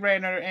Jeremy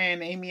Renner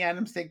and Amy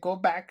Adams they go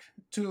back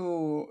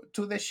to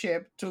the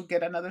ship to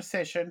get another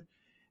session,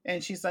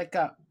 and she's like,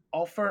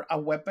 offer a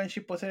weapon. She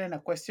puts it in a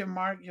question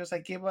mark. Just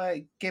like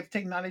give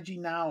technology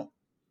now,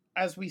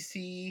 as we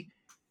see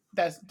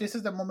that this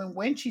is the moment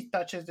when she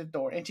touches the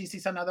door and she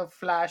sees another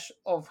flash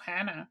of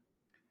Hannah,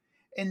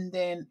 and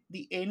then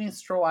the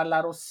aliens throw a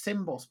lot of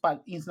symbols,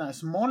 but in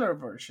smaller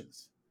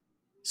versions.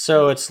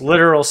 So it's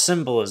literal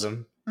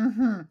symbolism.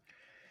 Mm-hmm.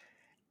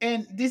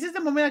 And this is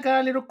the moment I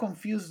got a little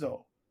confused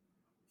though.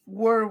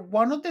 Were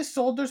one of the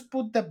soldiers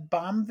put the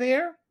bomb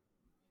there,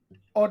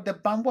 or the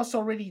bomb was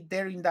already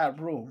there in that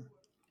room?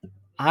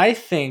 I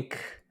think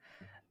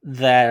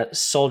that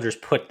soldiers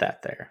put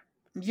that there.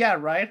 Yeah,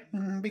 right.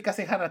 Because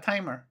it had a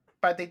timer,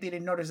 but they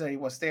didn't notice that it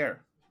was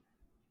there.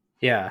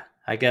 Yeah,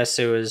 I guess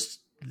it was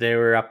they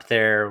were up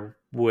there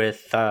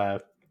with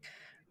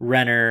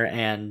Renner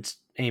and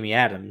Amy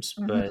Adams,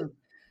 but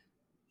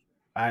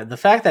Mm-hmm. the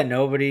fact that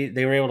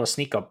they were able to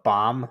sneak a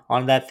bomb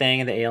on that thing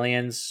and the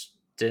aliens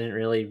didn't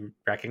really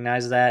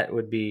recognize that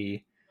would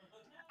be.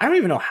 I don't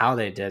even know how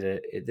they did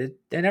it.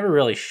 They never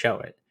really show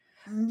it.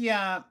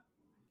 Yeah.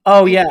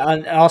 Oh It, yeah,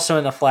 and also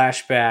in the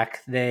flashback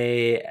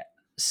they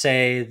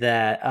say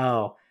that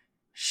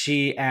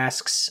she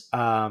asks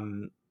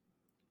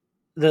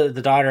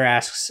the daughter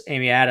asks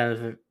Amy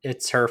Adams if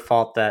it's her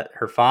fault that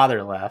her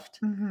father left.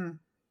 mm-hmm.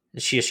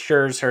 She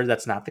assures her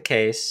that's not the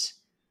case.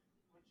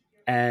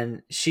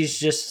 And she's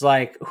just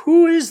like,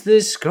 who is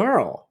this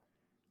girl?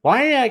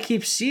 Why do I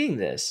keep seeing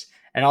this?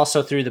 And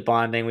also through the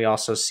bonding, we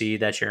also see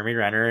that Jeremy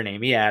Renner and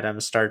Amy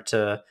Adams start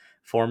to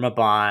form a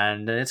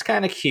bond, and it's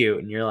kind of cute.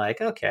 And you're like,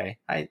 okay,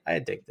 I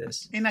dig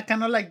this. In a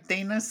kind of like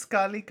Dana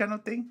Scully kind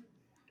of thing.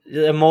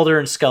 The Mulder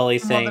and Scully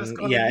Mother thing,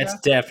 Scully, yeah, yeah. it's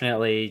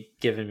definitely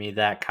giving me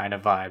that kind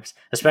of vibes,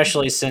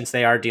 especially since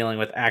they are dealing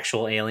with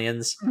actual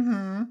aliens.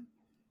 Mm-hmm.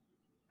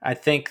 I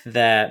think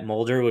that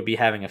Mulder would be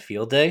having a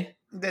field day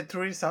The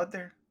truth is out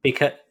there.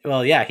 because,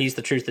 well, yeah, he's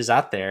the truth is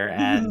out there,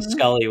 and Mm-hmm.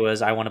 Scully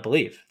was I want to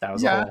believe. That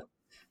was the Yeah. whole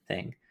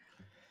thing.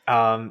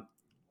 Um,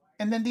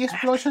 And then the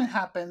explosion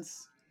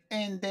happens.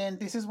 And then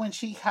this is when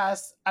she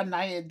has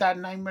that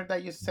nightmare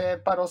that you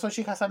said, but also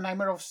she has a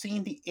nightmare of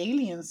seeing the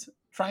aliens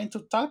trying to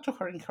talk to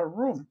her in her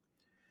room.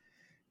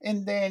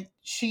 And then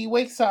she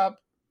wakes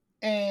up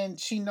and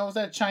she knows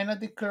that China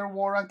declared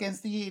war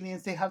against the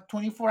aliens. They have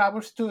 24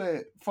 hours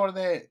to for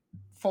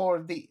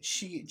the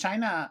she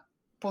China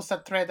post a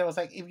thread that was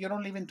like, if you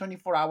don't leave in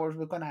 24 hours,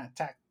 we're gonna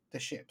attack the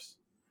ships.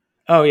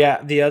 Oh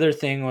yeah, the other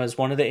thing was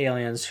one of the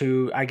aliens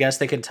who I guess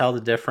they can tell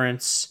the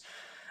difference.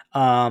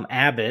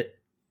 Abbott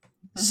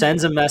Mm-hmm.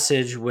 sends a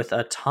message with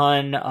a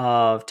ton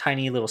of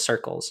tiny little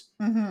circles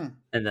Mm-hmm.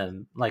 and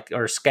then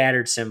or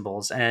scattered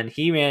symbols, and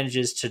he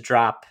manages to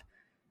drop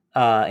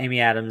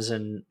Amy Adams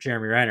and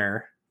Jeremy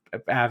Renner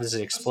as it To save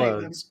them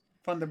explodes,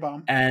 from the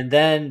bomb. and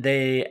then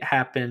they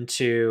happen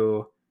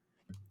to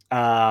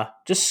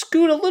just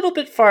scoot a little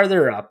bit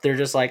farther up. They're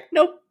just like,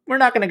 nope, we're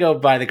not going to go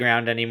by the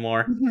ground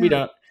anymore. We Mm-hmm.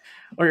 don't.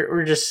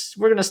 We're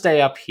going to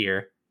stay up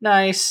here,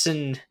 nice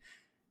and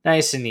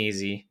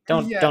easy.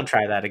 Yeah. Don't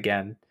try that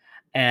again.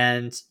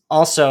 And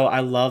also,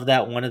 I love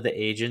that one of the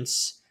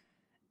agents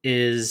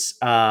is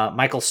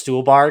Michael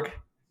Stuhlbarg,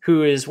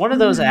 who is one of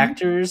those Mm-hmm.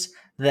 actors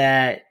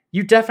that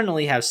you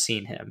definitely have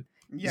seen him.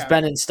 He's Yeah.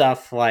 been in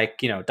stuff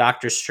like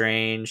Doctor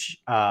Strange,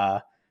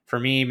 for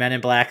me, Men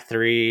in Black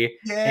 3,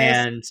 Yes.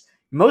 and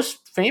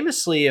most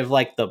famously of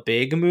like the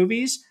big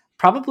movies,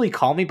 probably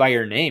Call Me by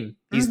Your Name.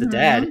 He's the Mm-hmm.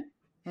 dad.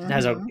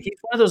 Mm-hmm. He's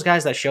one of those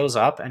guys that shows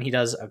up and he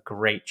does a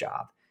great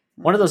job.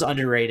 One of those Mm-hmm.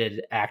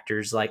 underrated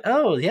actors, like,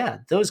 oh yeah,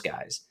 those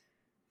guys.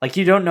 Like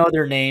you don't know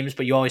their names,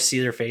 but you always see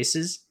their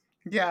faces.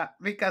 Yeah,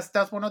 because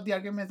that's one of the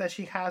arguments that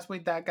she has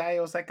with that guy. It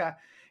was like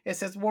it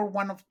says we're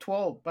one of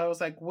 12, but I was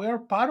like, we're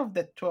part of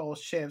the 12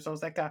 ships. I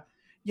was like,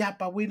 yeah,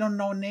 but we don't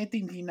know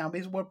anything now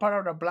because we're part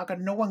of the block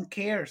and no one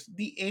cares.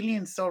 The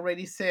aliens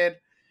already said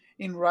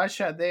in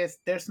Russia,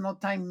 there's no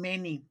time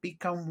many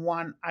become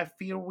one. I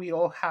fear we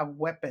all have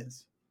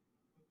weapons.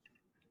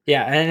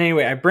 Yeah, and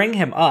anyway, I bring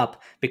him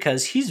up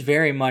because he's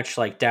very much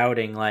like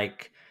doubting,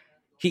 like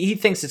he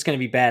thinks it's going to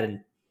be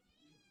bad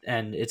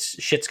and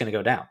it's shit's going to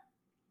go down.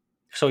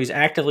 So he's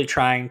actively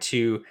trying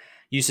to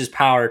use his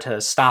power to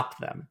stop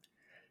them.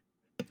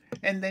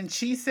 And then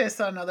she says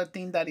another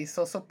thing that is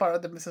also part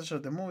of the message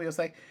of the movie. It's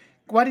like,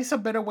 what is a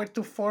better way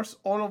to force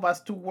all of us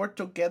to work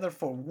together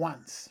for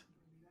once?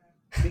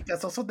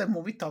 Because also the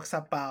movie talks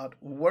about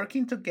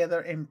working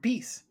together in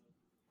peace.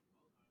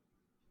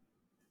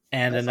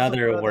 And That's also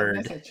another part of the word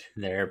message.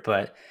 there,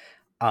 but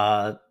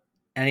uh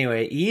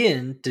anyway,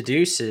 Ian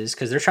deduces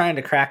because they're trying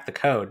to crack the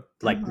code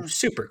like Mm-hmm.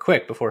 super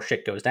quick before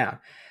shit goes down.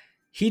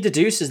 He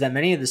deduces that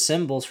many of the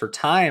symbols for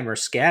time are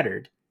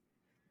scattered,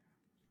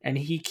 and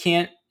he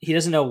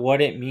doesn't know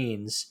what it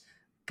means,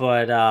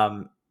 but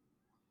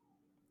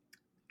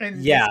And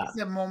this yeah. is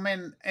the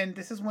moment, and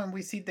this is when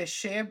we see the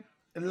ship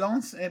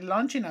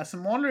launching a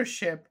smaller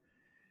ship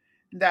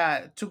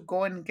that to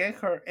go and get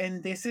her.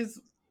 And this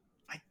is,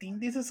 I think,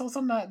 this is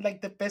also not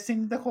like the best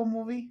in the whole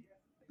movie.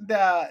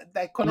 The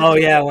I call it Oh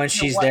yeah, when the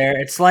she's what? there,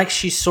 it's like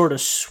she's sort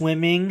of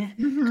swimming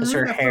because Mm-hmm,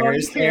 her the hair floating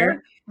is there.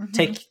 hair.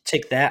 Mm-hmm.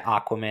 Take that,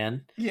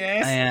 Aquaman.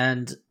 Yes.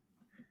 And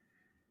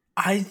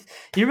I,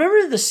 you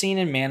remember the scene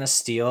in Man of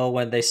Steel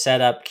when they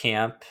set up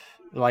camp,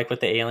 like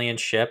with the alien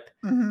ship?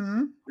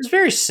 Mm-hmm. It was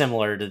very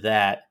similar to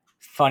that.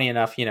 Funny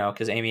enough,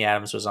 because Amy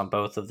Adams was on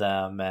both of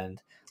them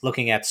and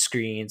looking at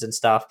screens and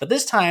stuff. But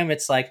this time,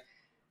 it's like,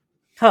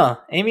 huh,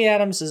 Amy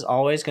Adams is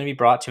always going to be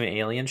brought to an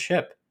alien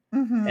ship,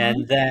 Mm-hmm.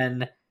 and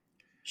then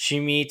she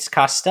meets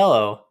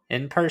Costello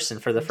in person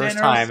for the first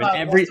Jenner's time,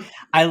 and was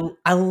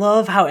I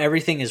love how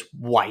everything is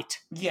white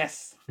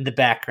yes, in the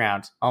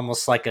background,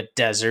 almost like a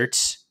desert,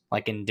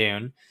 like in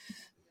Dune,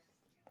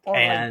 or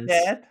like and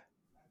that.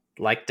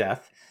 like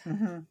death.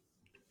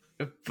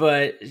 Mm-hmm.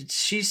 But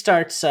she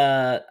starts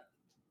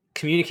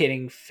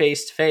communicating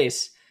face to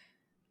face.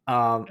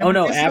 And Oh we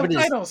no, get Abbott is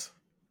subtitles.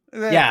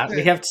 yeah.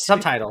 We have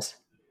subtitles,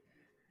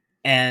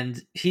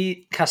 and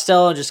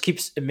Costello just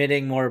keeps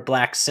emitting more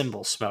black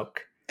symbol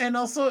smoke. And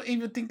also, if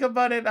you think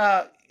about it,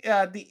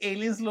 the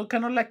aliens look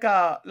kind of like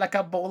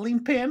a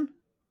bowling pin,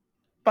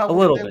 but A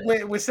with little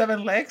bit, with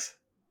seven legs.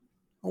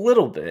 a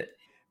little bit.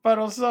 But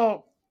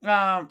also,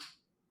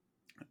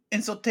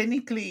 and so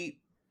technically,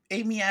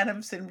 Amy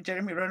Adams and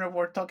Jeremy Renner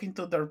were talking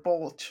to their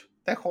bulge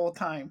the whole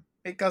time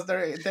because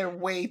they're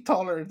way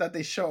taller than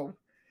they show.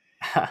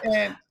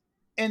 And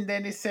and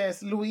then it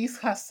says Louise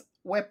has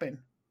weapon,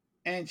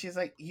 and she's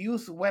like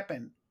use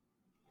weapon,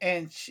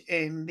 and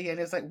the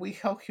alien's like we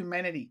help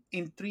humanity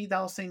in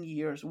 3,000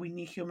 years. We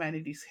need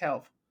humanity's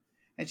help,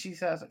 and she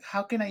says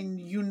how can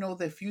you know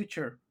the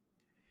future?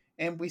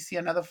 And we see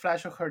another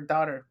flash of her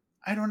daughter.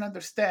 I don't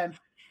understand.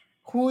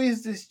 Who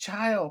is this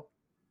child?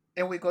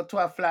 And we go to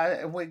a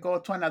flash. We go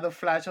to another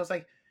flash. I was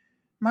like,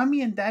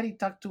 mommy and daddy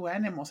talk to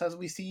animals as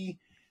we see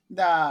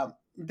the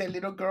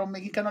little girl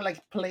making kind of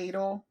like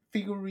Play-Doh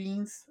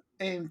figurines,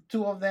 and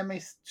two of them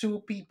is two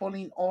people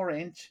in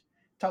orange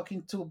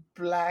talking to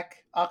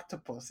black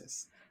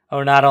octopuses.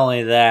 Oh, not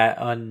only that,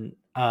 on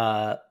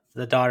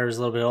the daughter was a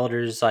little bit older,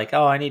 is like,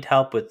 oh, I need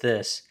help with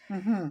this,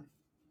 Mm-hmm.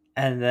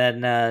 and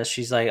then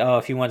she's like, oh,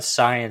 if you want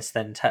science,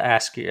 then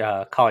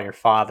call your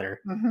father.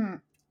 Mm-hmm.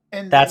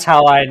 And That's then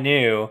how I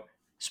knew.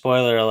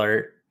 Spoiler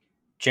alert: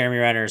 Jeremy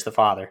Renner is the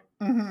father.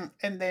 and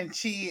then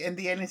she and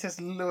the alien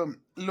says,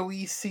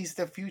 Louise sees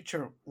the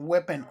future.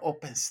 Weapon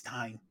opens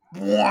time.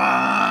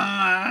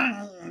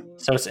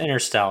 So it's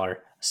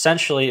interstellar.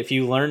 Essentially, if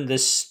you learn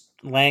this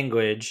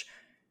language,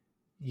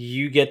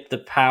 you get the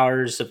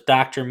powers of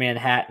Dr.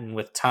 Manhattan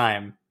with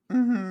time,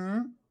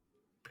 Mm-hmm.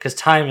 because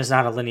time is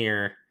not a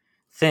linear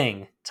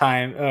thing.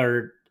 Time,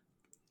 or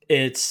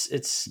it's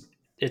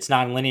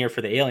not linear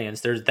for the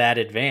aliens. They're that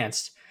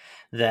advanced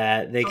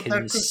that they So they're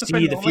can Christopher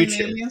see the Nolan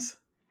future. aliens.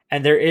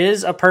 And there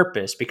is a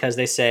purpose, because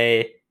they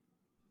say,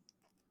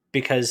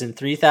 because in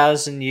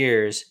 3,000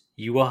 years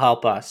you will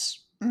help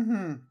us.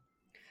 Mm-hmm.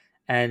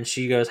 And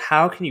she goes,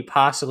 how can you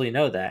possibly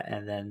know that?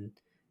 And then,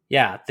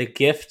 yeah, the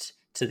gift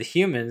to the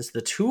humans,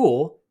 the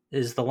tool,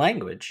 is the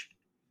language.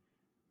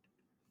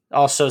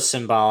 Also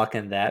symbolic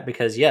in that,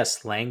 because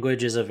yes,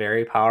 language is a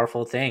very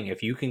powerful thing.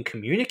 If you can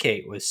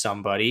communicate with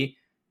somebody,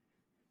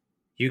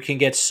 you can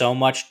get so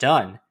much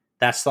done.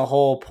 That's the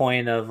whole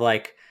point of,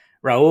 like,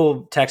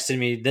 Raul texted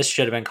me, this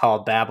should have been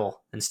called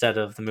Babel instead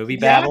of the movie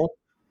Yeah. Babel.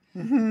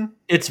 Mm-hmm.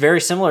 It's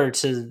very similar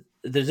to,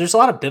 there's a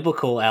lot of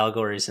biblical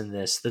allegories in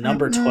this. The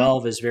number Mm-hmm.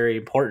 12 is very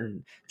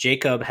important.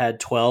 Jacob had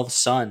 12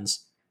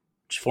 sons,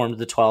 which formed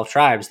the 12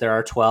 tribes. There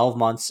are 12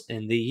 months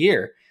in the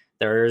year.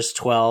 There's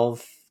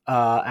 12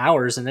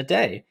 hours in a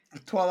day.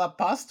 12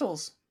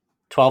 apostles.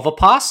 12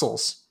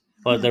 apostles.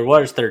 Well, Mm-hmm. there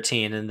was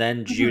 13, and then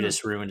Mm-hmm.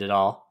 Judas ruined it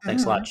all.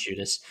 Thanks a lot,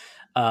 Judas.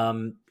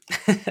 Um,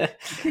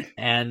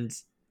 and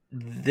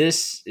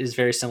this is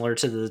very similar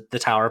to the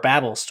Tower of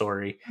Babel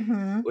story,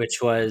 Mm-hmm.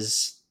 which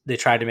was, they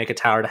tried to make a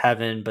tower to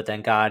heaven, but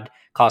then God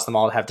caused them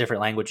all to have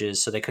different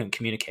languages, so they couldn't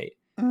communicate.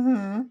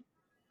 Mm-hmm.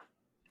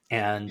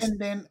 And And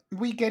then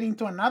we get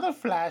into another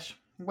flash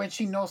when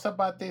she knows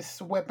about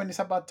this weapon is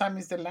about time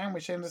is the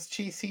language, and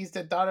she sees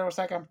the daughter. Was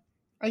like,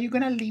 "Are you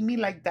gonna leave me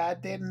like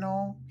that?" Then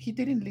no, he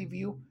didn't leave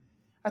you.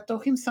 I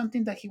told him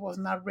something that he was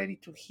not ready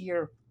to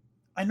hear.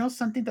 I know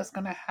something that's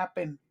gonna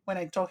happen. When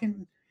I told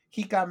him,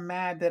 he got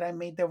mad that I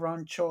made the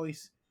wrong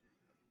choice.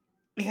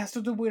 It has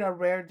to do with a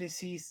rare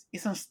disease.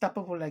 It's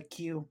unstoppable like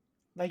you,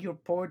 like your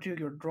poetry,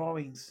 your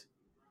drawings.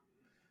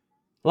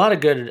 a lot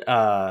of good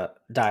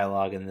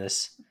dialogue in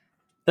this.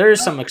 There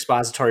is some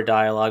expository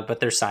dialogue, but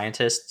they're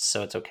scientists,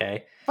 so it's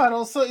okay. But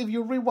also, if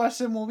you rewatch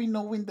the movie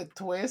knowing the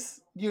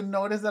twist, you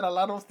notice that a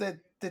lot of the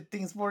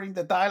things were in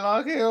the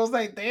dialogue. It was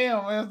like, damn.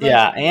 It was like,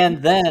 Yeah,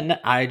 and then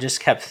I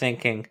just kept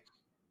thinking,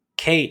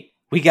 Kate,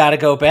 we got to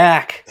go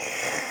back,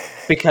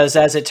 because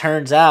as it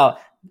turns out,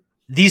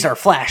 these are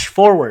flash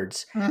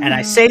forwards. And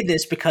I say Mhm.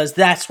 this because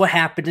that's what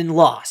happened in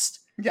Lost.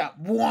 Yeah,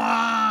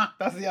 wah!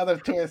 That's the other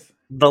twist.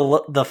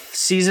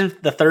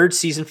 The third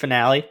season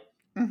finale,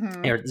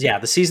 Mm-hmm. or yeah,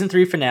 the season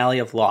 3 finale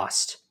of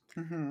Lost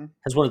Mm-hmm.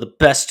 has one of the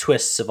best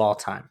twists of all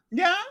time.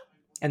 Yeah.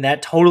 And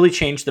that totally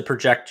changed the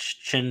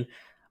projection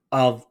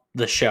of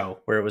the show,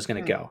 where it was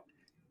going to Mm. go.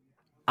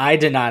 I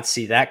did not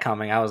see that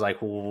coming. I was like,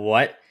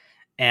 what?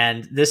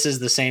 And this is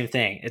the same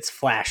thing. It's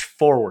flash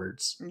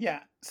forwards.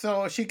 Yeah.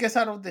 So she gets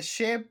out of the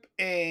ship,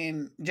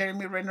 and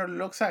Jeremy Renner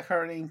looks at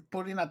her and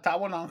putting a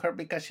towel on her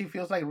because she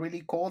feels like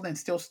really cold and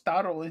still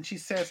startled. And she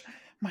says,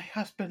 "My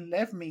husband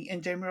left me."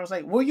 And Jeremy was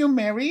like, "Were you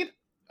married?"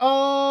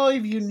 Oh,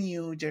 if you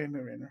knew, Jeremy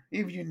Renner,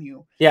 if you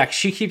knew. Yeah,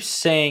 she keeps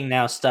saying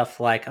now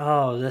stuff like,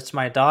 oh, that's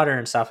my daughter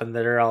and stuff. And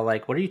they're all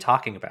like, what are you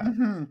talking about?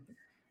 Mm-hmm.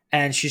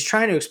 And she's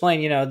trying to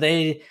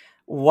explain,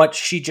 what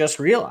she just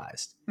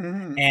realized.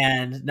 Mm-hmm.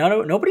 And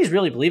nobody's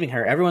really believing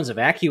her. Everyone's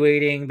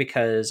evacuating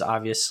because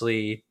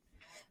obviously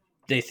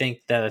they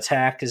think that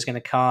attack is going to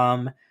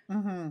come.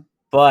 Mm-hmm.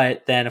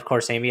 But then, of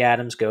course, Amy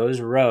Adams goes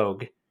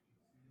rogue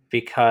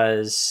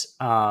because,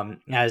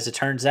 as it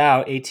turns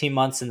out, 18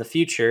 months in the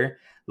future,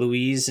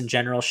 Louise and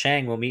General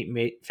Shang will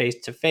meet face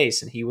to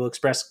face, and he will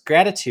express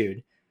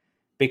gratitude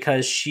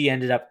because she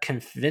ended up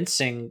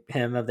convincing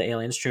him of the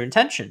aliens' true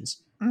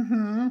intentions.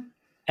 Mm-hmm.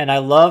 And I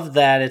love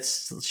that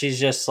she's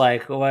just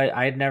like, oh,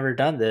 I'd never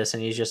done this.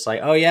 And he's just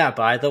like, oh, yeah,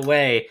 by the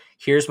way,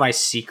 here's my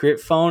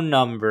secret phone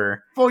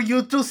number. For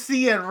you to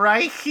see it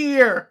right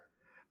here.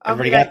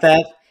 Everybody got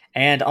that?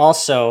 And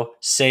also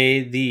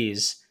say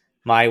these,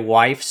 my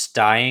wife's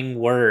dying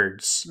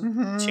words to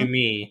Mm-hmm.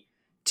 me,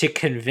 to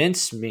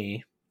convince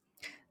me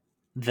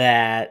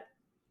that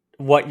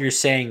what you're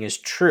saying is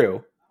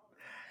true.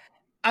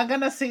 I'm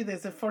gonna say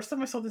this. The first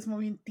time I saw this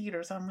movie in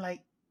theaters, I'm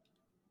like,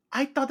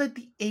 I thought that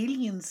the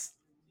aliens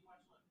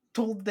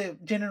told the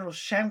General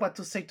Shang what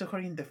to say to her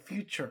in the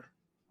future.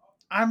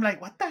 I'm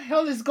like, what the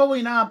hell is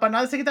going on? But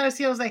now the second time I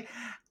see, I was like,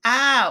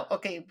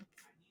 okay.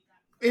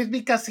 It's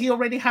because he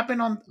already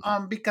happened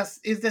on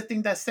because it's the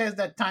thing that says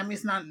that time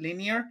is not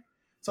linear.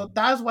 So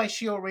that's why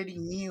she already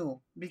knew.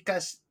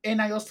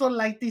 And I also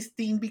like this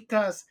thing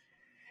because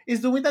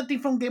it's doing that thing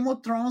from Game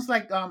of Thrones,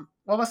 like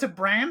what was it,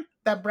 Bran?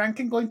 That Bran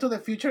can go into the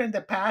future and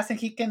the past, and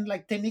he can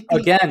like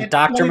technically Again, get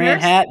Dr. pointers.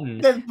 Manhattan,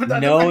 The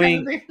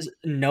Manhattan thing.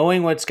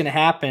 knowing what's going to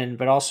happen,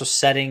 but also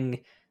setting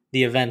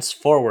the events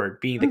forward,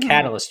 being the Mhm,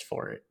 catalyst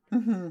for it.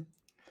 mhm.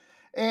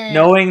 And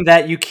Knowing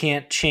that you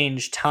can't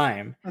change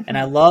time. And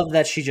I mhm. love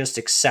that she just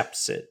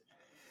accepts it.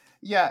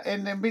 Yeah,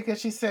 and then because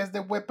she says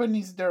the weapon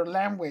is their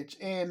language,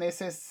 and it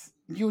says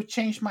you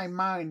changed my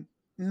mind.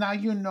 Now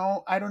you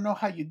know. I don't know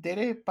how you did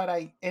it, but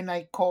I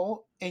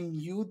call and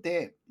you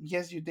did.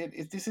 Yes, you did.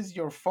 This is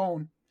your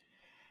phone,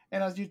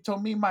 And as you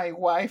told me, my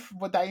wife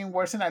was dying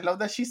worse, and I love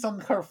that she's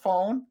on her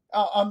phone,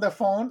 on the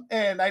phone,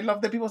 and I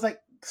love that people's like,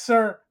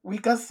 "Sir, we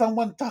got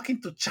someone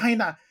talking to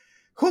China.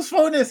 Whose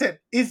phone is it?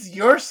 It's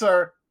yours,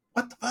 sir.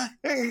 What the fuck?"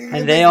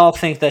 And they all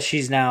think that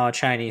she's now a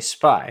Chinese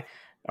spy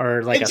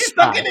or like And a she's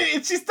talking spy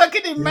in she's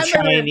talking in in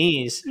Mandarin.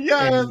 Chinese.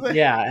 Yeah, And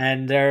yeah,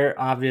 and they're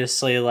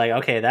obviously like,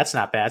 okay, that's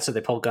not bad. So they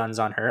pull guns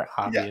on her,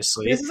 yeah.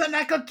 obviously. This is an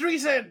act of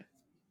treason.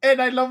 And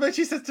I love that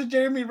she says to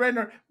Jeremy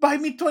Renner, "Buy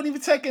me 20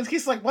 seconds."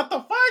 He's like, "What the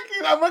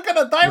fuck? I'm not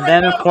gonna die And right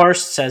then, now." of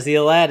course, says the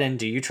Aladdin,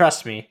 "Do you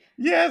trust me?"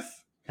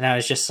 Yes. And I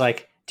was just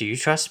like, "Do you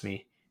trust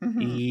me?"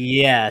 Mm-hmm.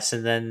 Yes.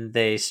 And then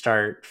they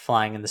start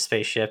flying in the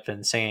spaceship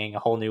and singing "A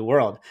Whole New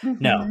World."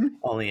 No, Mm-hmm.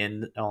 only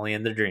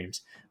in the dreams.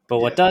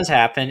 But what Yeah. does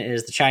happen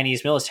is the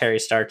Chinese military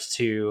starts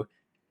to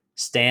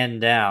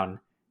stand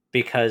down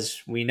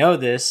because we know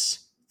this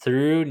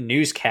through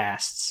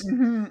newscasts.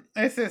 Mm-hmm.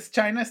 It says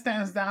China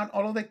stands down.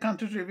 All of the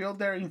countries reveal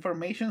their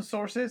information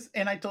sources,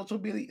 and I told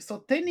Billy. So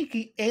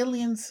technically,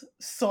 aliens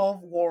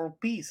solve world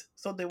peace.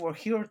 So they were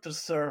here to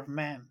serve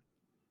man.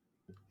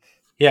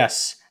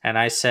 Yes, and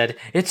I said,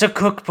 "It's a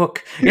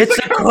cookbook. It's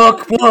It's a a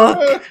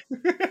cookbook."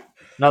 cookbook.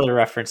 Another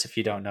reference if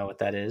you don't know what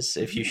that is.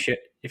 If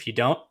you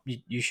don't,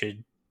 you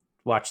should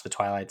watch The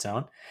Twilight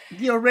Zone.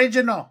 The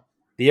original.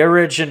 The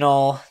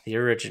original.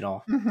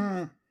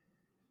 Mm-hmm.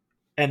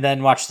 And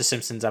then watch the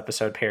Simpsons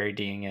episode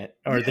parodying it,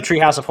 or the Yes.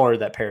 Treehouse of Horror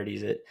that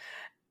parodies it.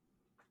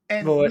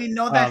 And But we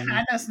know that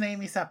Hannah's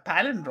name is a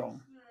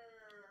palindrome.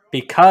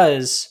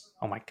 because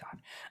oh my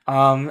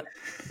god,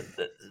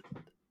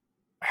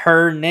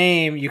 her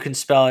name you can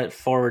spell it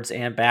forwards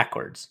and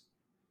backwards,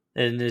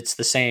 and it's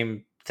the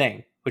same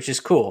thing, which is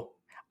cool.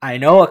 I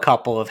know a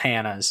couple of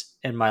Hannahs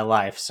in my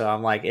life, so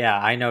I'm like, yeah,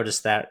 I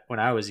noticed that when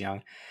I was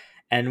young.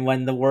 And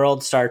when the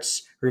world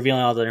starts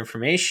revealing all that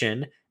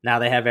information, now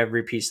they have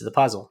every piece of the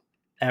puzzle,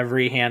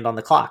 every hand on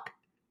the clock,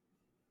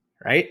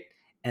 right?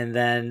 And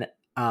then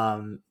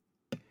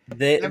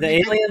the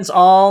aliens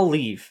all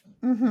leave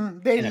Mm-hmm.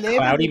 They in a live and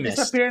cloudy they mist.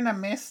 disappear in a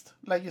mist,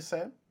 like you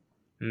said.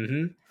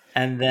 Mm-hmm.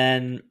 And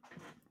then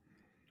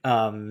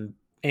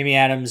Amy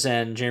Adams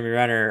and Jeremy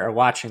Renner are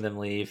watching them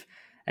leave,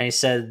 and he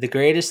said the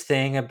greatest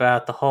thing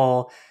about the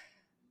whole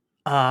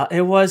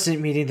it wasn't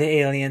meeting the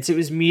aliens, it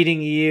was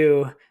meeting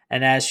you.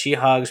 And as she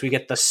hugs, we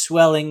get the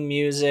swelling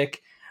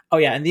music. Oh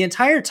yeah, and the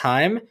entire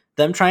time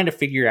them trying to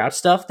figure out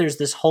stuff, there's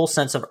this whole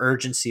sense of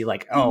urgency,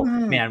 like, oh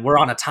Mm-hmm. man, we're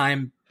on a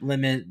time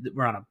limit,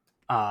 we're on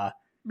a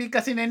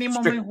Because in any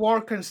strict moment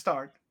war can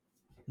start.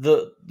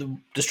 the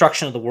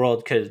destruction of the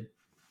world could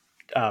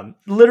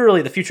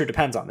literally the future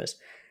depends on this.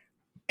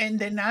 And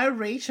the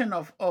narration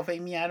of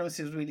Amy Adams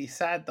is really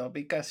sad though,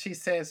 because she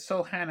says,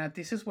 "So Hannah,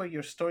 this is where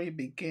your story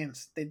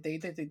begins, the day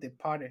that they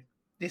departed.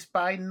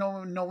 Despite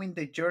knowing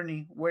the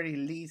journey where it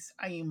leads,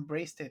 I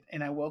embraced it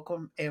and I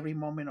welcome every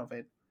moment of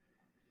it."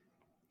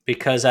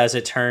 Because as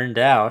it turned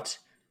out,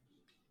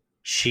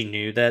 she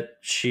knew that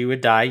she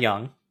would die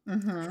young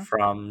Mm-hmm.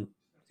 from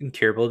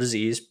incurable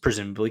disease,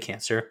 presumably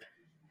cancer,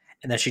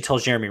 and that she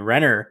told Jeremy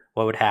Renner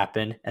what would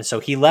happen, and so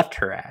he left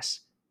her ass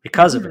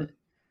because of it.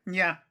 Mm-hmm.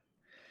 Yeah.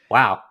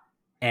 Wow.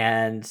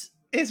 And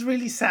It's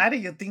really sad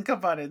if you think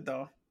about it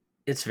though.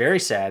 it's very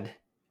sad.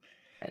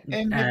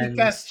 And And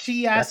because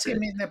she that's asked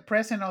him it. in the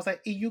present, I was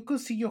like, "If you could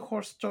see your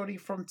whole story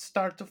from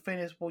start to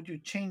finish, would you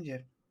change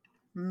it?"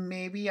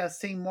 "Maybe I'll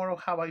say more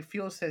of how I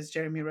feel," says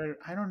Jeremy Renner.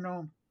 "I don't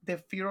know. The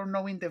fear of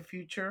knowing the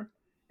future."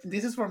 And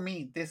this is for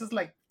me. This is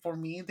like, for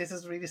me, this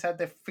is really sad.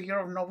 The fear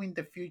of knowing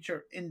the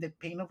future and the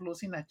pain of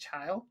losing a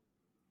child.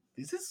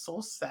 This is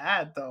so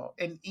sad, though.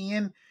 And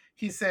Ian,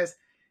 he says,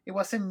 "It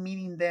wasn't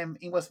meeting them,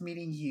 it was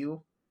meeting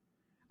you."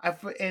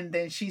 And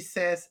then she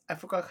says, "I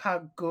forgot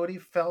how good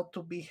it felt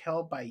to be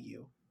held by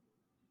you.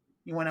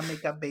 You want to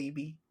make a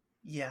baby?"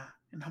 Yeah.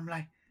 And I'm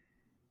like,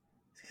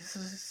 this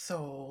is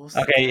so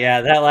sad. Okay, yeah,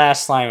 that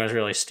last line was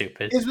really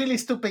stupid. It's really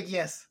stupid,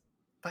 yes.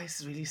 But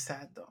it's really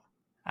sad, though.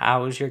 I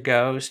was your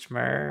ghost,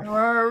 Murph.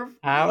 Murph.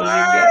 I was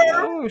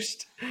your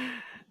ghost.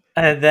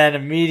 And then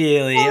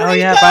immediately, oh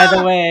yeah, by the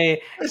Monica!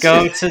 way,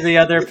 go to the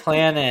other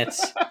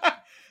planets.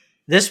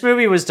 This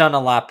movie was done a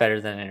lot better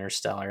than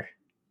Interstellar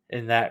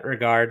in that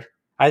regard.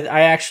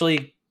 I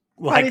actually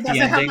But liked it the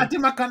doesn't have ending. Matthew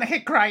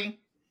McConaughey crying.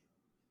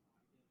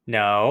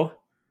 No,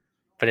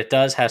 but it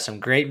does have some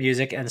great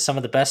music and some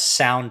of the best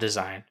sound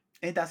design.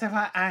 It doesn't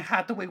have, I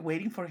had to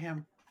waiting for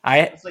him. I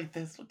It's like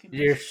this. Looking.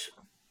 you're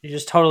you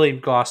just totally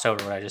glossed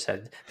over what I just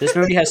said. This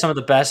movie has some of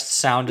the best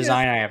sound Yes.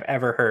 design I have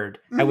ever heard.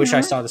 I wish I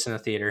Mhm. saw this in the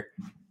theater.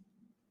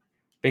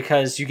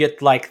 Because you get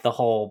like the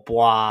whole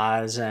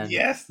blahs and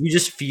Yes. you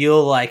just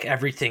feel like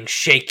everything's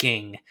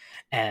shaking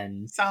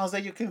and Sounds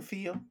that you can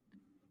feel.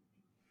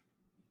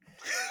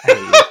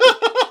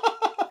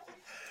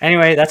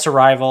 anyway, that's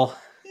Arrival.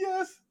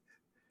 Yes.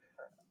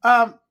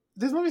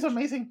 This movie's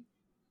amazing.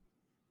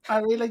 I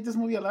really like this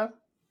movie a lot.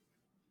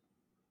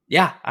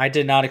 Yeah, I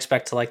did not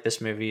expect to like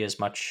this movie as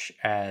much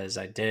as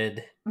I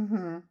did.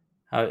 Mm-hmm.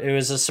 It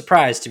was a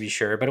surprise to be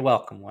sure, but a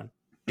welcome one.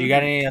 Do you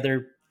got any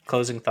other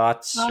closing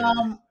thoughts?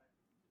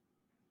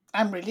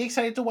 I'm really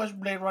excited to watch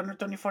Blade Runner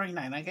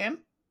 2049 again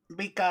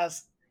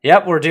because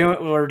Yep, we're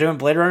doing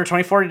Blade Runner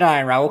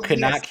 2049. Raul could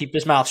not Yes. keep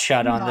his mouth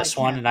shut No, on I this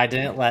one, can't. and I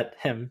didn't let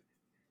him.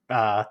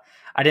 I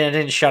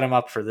didn't shut him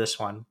up for this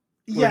one.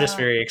 We're just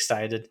Yeah, very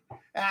excited.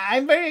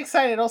 I'm very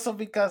excited also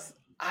because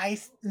I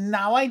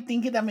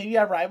think that maybe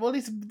Arrival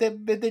is the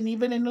Denis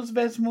Villeneuve's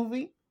best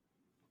movie.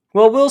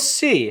 Well, we'll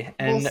see. We'll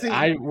And see.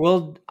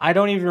 I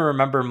don't even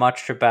remember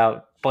much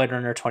about Blade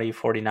Runner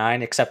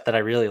 2049 except that I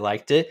really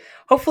liked it.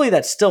 Hopefully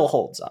that still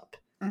holds up.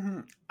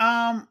 Hmm.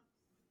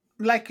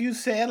 Like you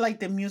said, like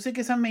the music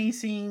is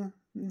amazing.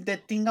 The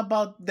thing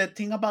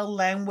about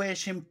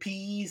language and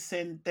peace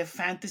and the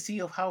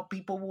fantasy of how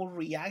people will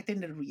react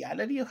and the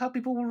reality of how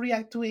people will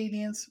react to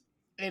aliens.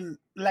 And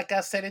like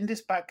I said in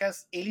this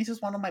podcast, aliens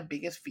is one of my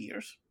biggest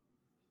fears.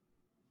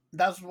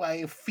 That's why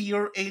I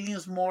fear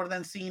aliens more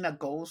than seeing a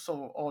ghost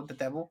or the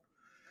devil.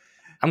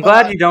 I'm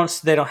glad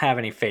But they don't have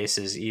any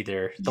faces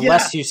either. The yeah,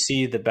 less you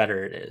see, the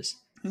better it is.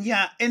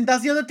 yeah, and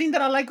that's the other thing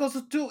that I like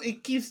also too.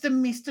 It keeps the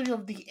mystery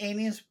of the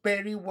aliens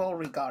very well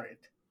regarded.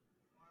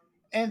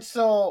 And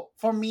so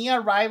for me,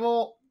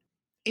 Arrival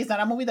is not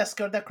a movie that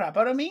scared the crap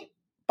out of me,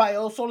 but I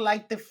also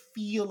like the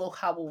feel of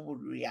how we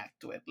would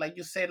react to it. Like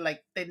you said,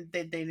 like the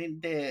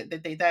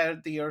day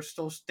that they are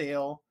so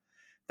still,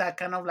 that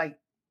kind of like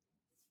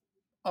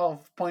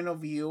of point of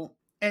view.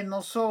 And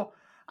also,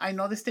 I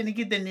know this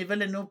technically Denis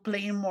Villeneuve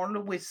playing more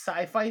with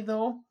sci-fi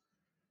though,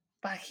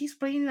 but he's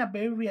playing in a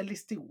very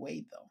realistic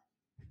way though.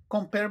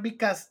 Compared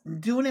because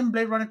Dune and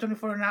Blade Runner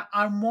 2049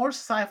 are more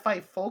sci-fi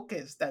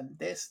focused than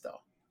this though.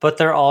 But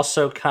they're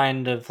also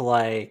kind of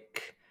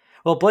like,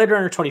 well, Blade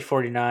Runner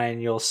 2049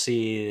 you'll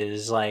see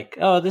is like,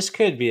 oh, this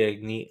could be a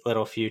neat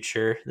little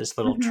future, this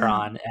little Mm-hmm.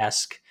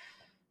 Tron-esque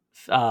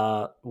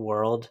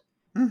world.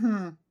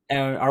 Mm-hmm.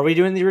 And are we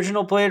doing the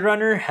original Blade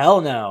Runner?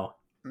 Hell no.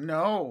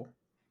 No.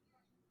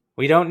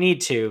 We don't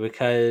need to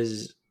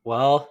because,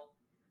 well,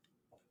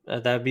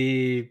 that'd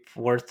be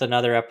worth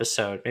another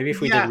episode. Maybe if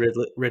we did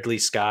Yeah, Ridley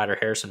Scott or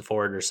Harrison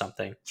Ford or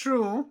something.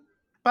 true.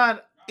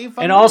 But if And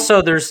I'm gonna,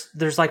 also,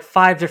 there's like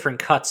 5 different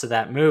cuts of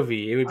that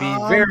movie. It would be oh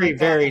my very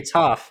very god.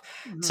 tough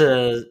Mm-hmm.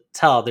 to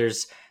tell.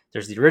 There's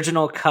the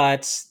original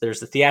cut. There's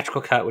the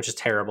theatrical cut, which is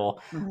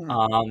terrible.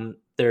 Mm-hmm.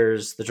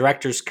 There's the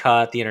director's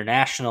cut, the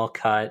international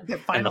cut, The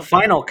and the final cut.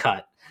 final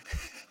cut.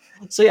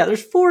 So yeah,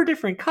 there's 4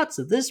 different cuts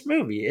of this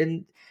movie,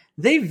 and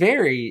they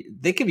vary.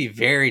 They can be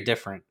very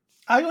different.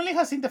 I only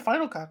have seen the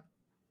final cut.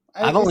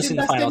 I've only Is it seen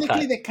the that's final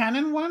technically cut. the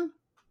canon one?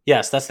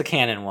 Yes, that's the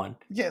canon one.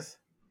 Yes.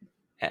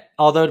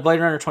 Although Blade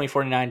Runner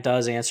 2049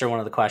 does answer one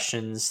of the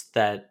questions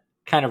that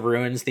kind of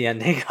ruins the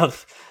ending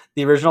of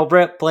the original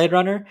Blade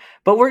Runner,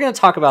 but we're going to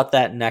talk about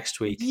that next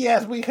week.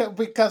 Yes, we have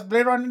because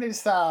Blade Runner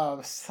is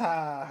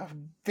a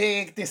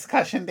big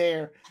discussion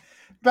there.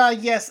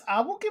 But yes,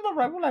 I will give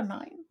Arrival a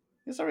 9.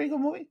 It's a really good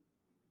movie.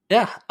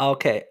 Yeah,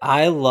 okay.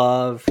 I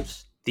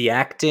loved the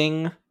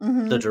acting, the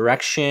Mm-hmm.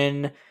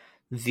 direction,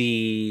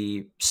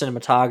 the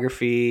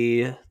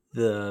cinematography,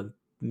 the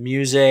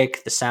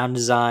music, the sound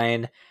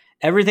design.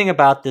 Everything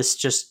about this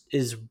just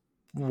is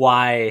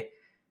why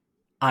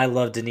I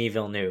love Denis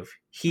Villeneuve.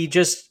 He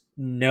just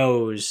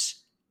knows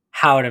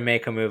how to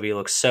make a movie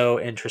look so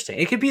interesting.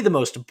 It could be the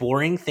most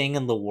boring thing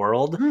in the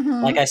world. Like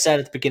Mm-hmm. I said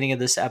at the beginning of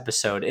this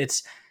episode,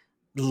 it's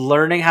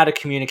learning how to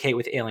communicate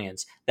with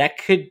aliens. That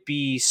could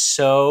be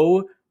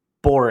so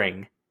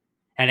boring.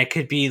 And it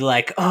could be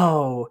like,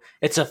 oh,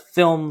 it's a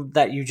film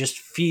that you just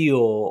feel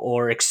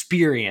or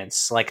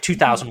experience, like Mm-hmm.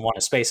 2001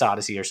 A Space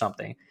Odyssey or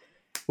something,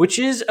 which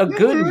is a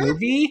good Mm-hmm.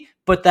 movie,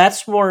 but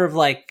that's more of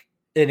like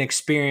an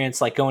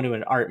experience like going to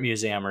an art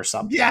museum or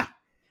something. Yeah.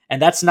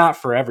 And that's not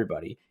for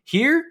everybody.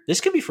 Here, this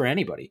could be for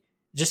anybody.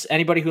 Just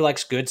anybody who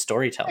likes good There's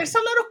storytelling. a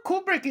lot of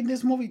Kubrick in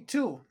this movie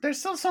too. There's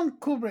still some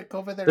Kubrick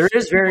over there There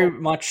is very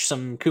sprinkle. much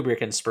some Kubrick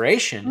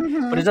inspiration, but it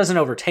Mm-hmm. doesn't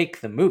overtake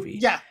the movie.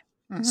 Yeah.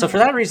 So Mm-hmm. for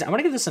that reason, I'm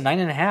gonna give this a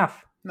 9.5.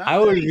 I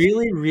would Nice.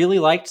 really, really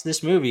liked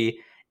this movie.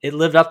 It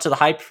lived up to the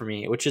hype for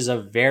me, which is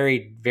a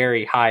very,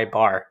 very high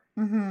bar.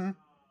 Mm-hmm.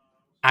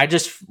 I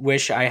just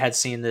wish I had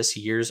seen this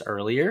years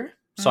earlier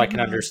so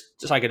Mm-hmm.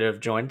 so I could have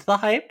joined the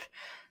hype.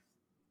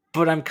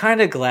 But I'm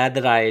kind of glad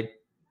that I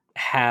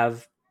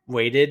have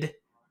waited.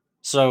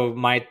 So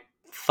my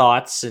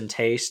thoughts and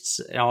tastes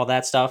and all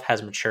that stuff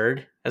has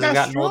matured as I've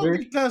That's gotten true older.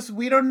 because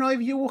we don't know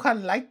if you would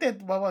have liked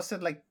it. What was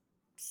it like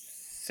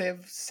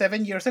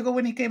 7 years ago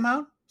when it came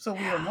out? So we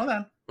don't know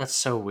that. That's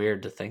so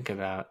weird to think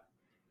about.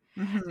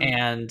 Mm-hmm.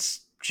 And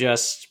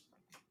just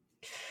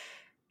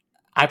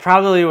I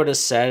probably would have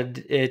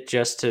said it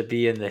just to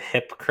be in the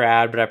hip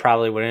crowd, but I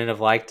probably wouldn't have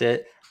liked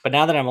it. But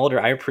now that I'm older,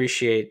 I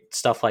appreciate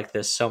stuff like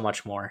this so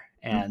much more.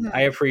 And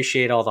I Mm-hmm.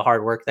 appreciate all the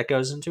hard work that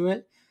goes into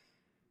it.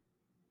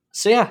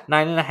 So yeah,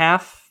 9.5.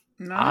 I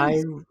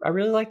Nice. I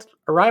really liked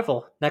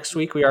Arrival. Next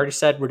week we already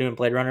said we're doing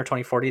Blade Runner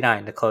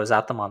 2049 to close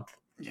out the month.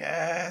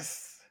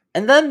 Yes.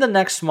 And then the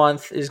next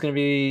month is gonna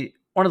be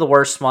one of the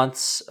worst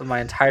months of my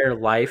entire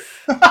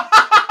life.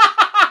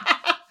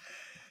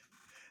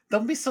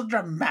 Don't be so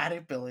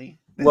dramatic, Billy.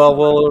 This Well, one.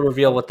 we'll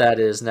reveal what that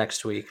is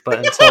next week.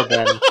 But until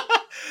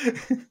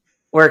then,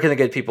 Where can the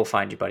good people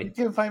find you, You buddy?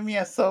 can find me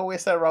as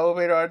always at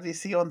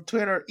RobertRDC on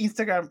Twitter,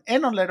 Instagram,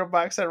 and on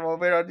Letterboxd at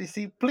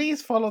RobertRDC.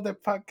 Please follow the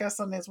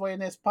podcast on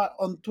SYNS Pod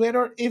on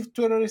Twitter if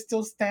Twitter is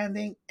still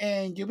standing.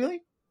 And you,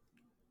 Billy?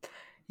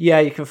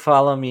 Yeah, you can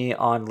follow me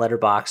on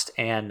Letterboxd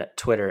and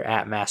Twitter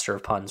at Master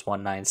of Puns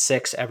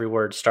 196. Every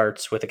word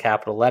starts with a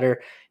capital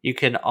letter. You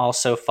can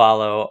also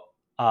follow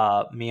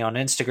me on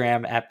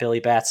Instagram at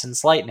Billy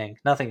Batson's Lightning.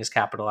 Nothing is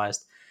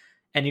capitalized.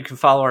 And you can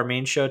follow our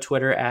main show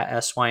Twitter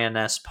at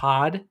SYNS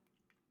Pod,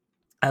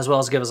 as well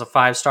as give us a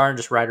 5-star and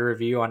just write a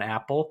review on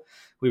Apple.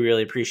 We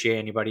really appreciate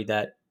anybody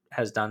that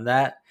has done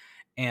that.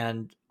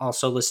 And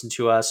also listen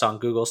to us on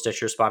Google,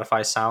 Stitcher,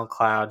 Spotify,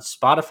 SoundCloud,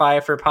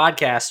 Spotify for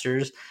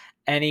podcasters,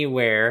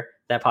 anywhere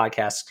that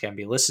podcasts can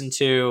be listened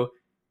to.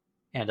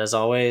 And as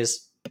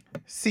always,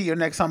 see you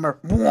next summer.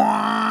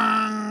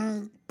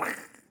 Dun,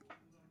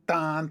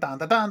 dun, dun,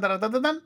 dun, dun, dun, dun, dun.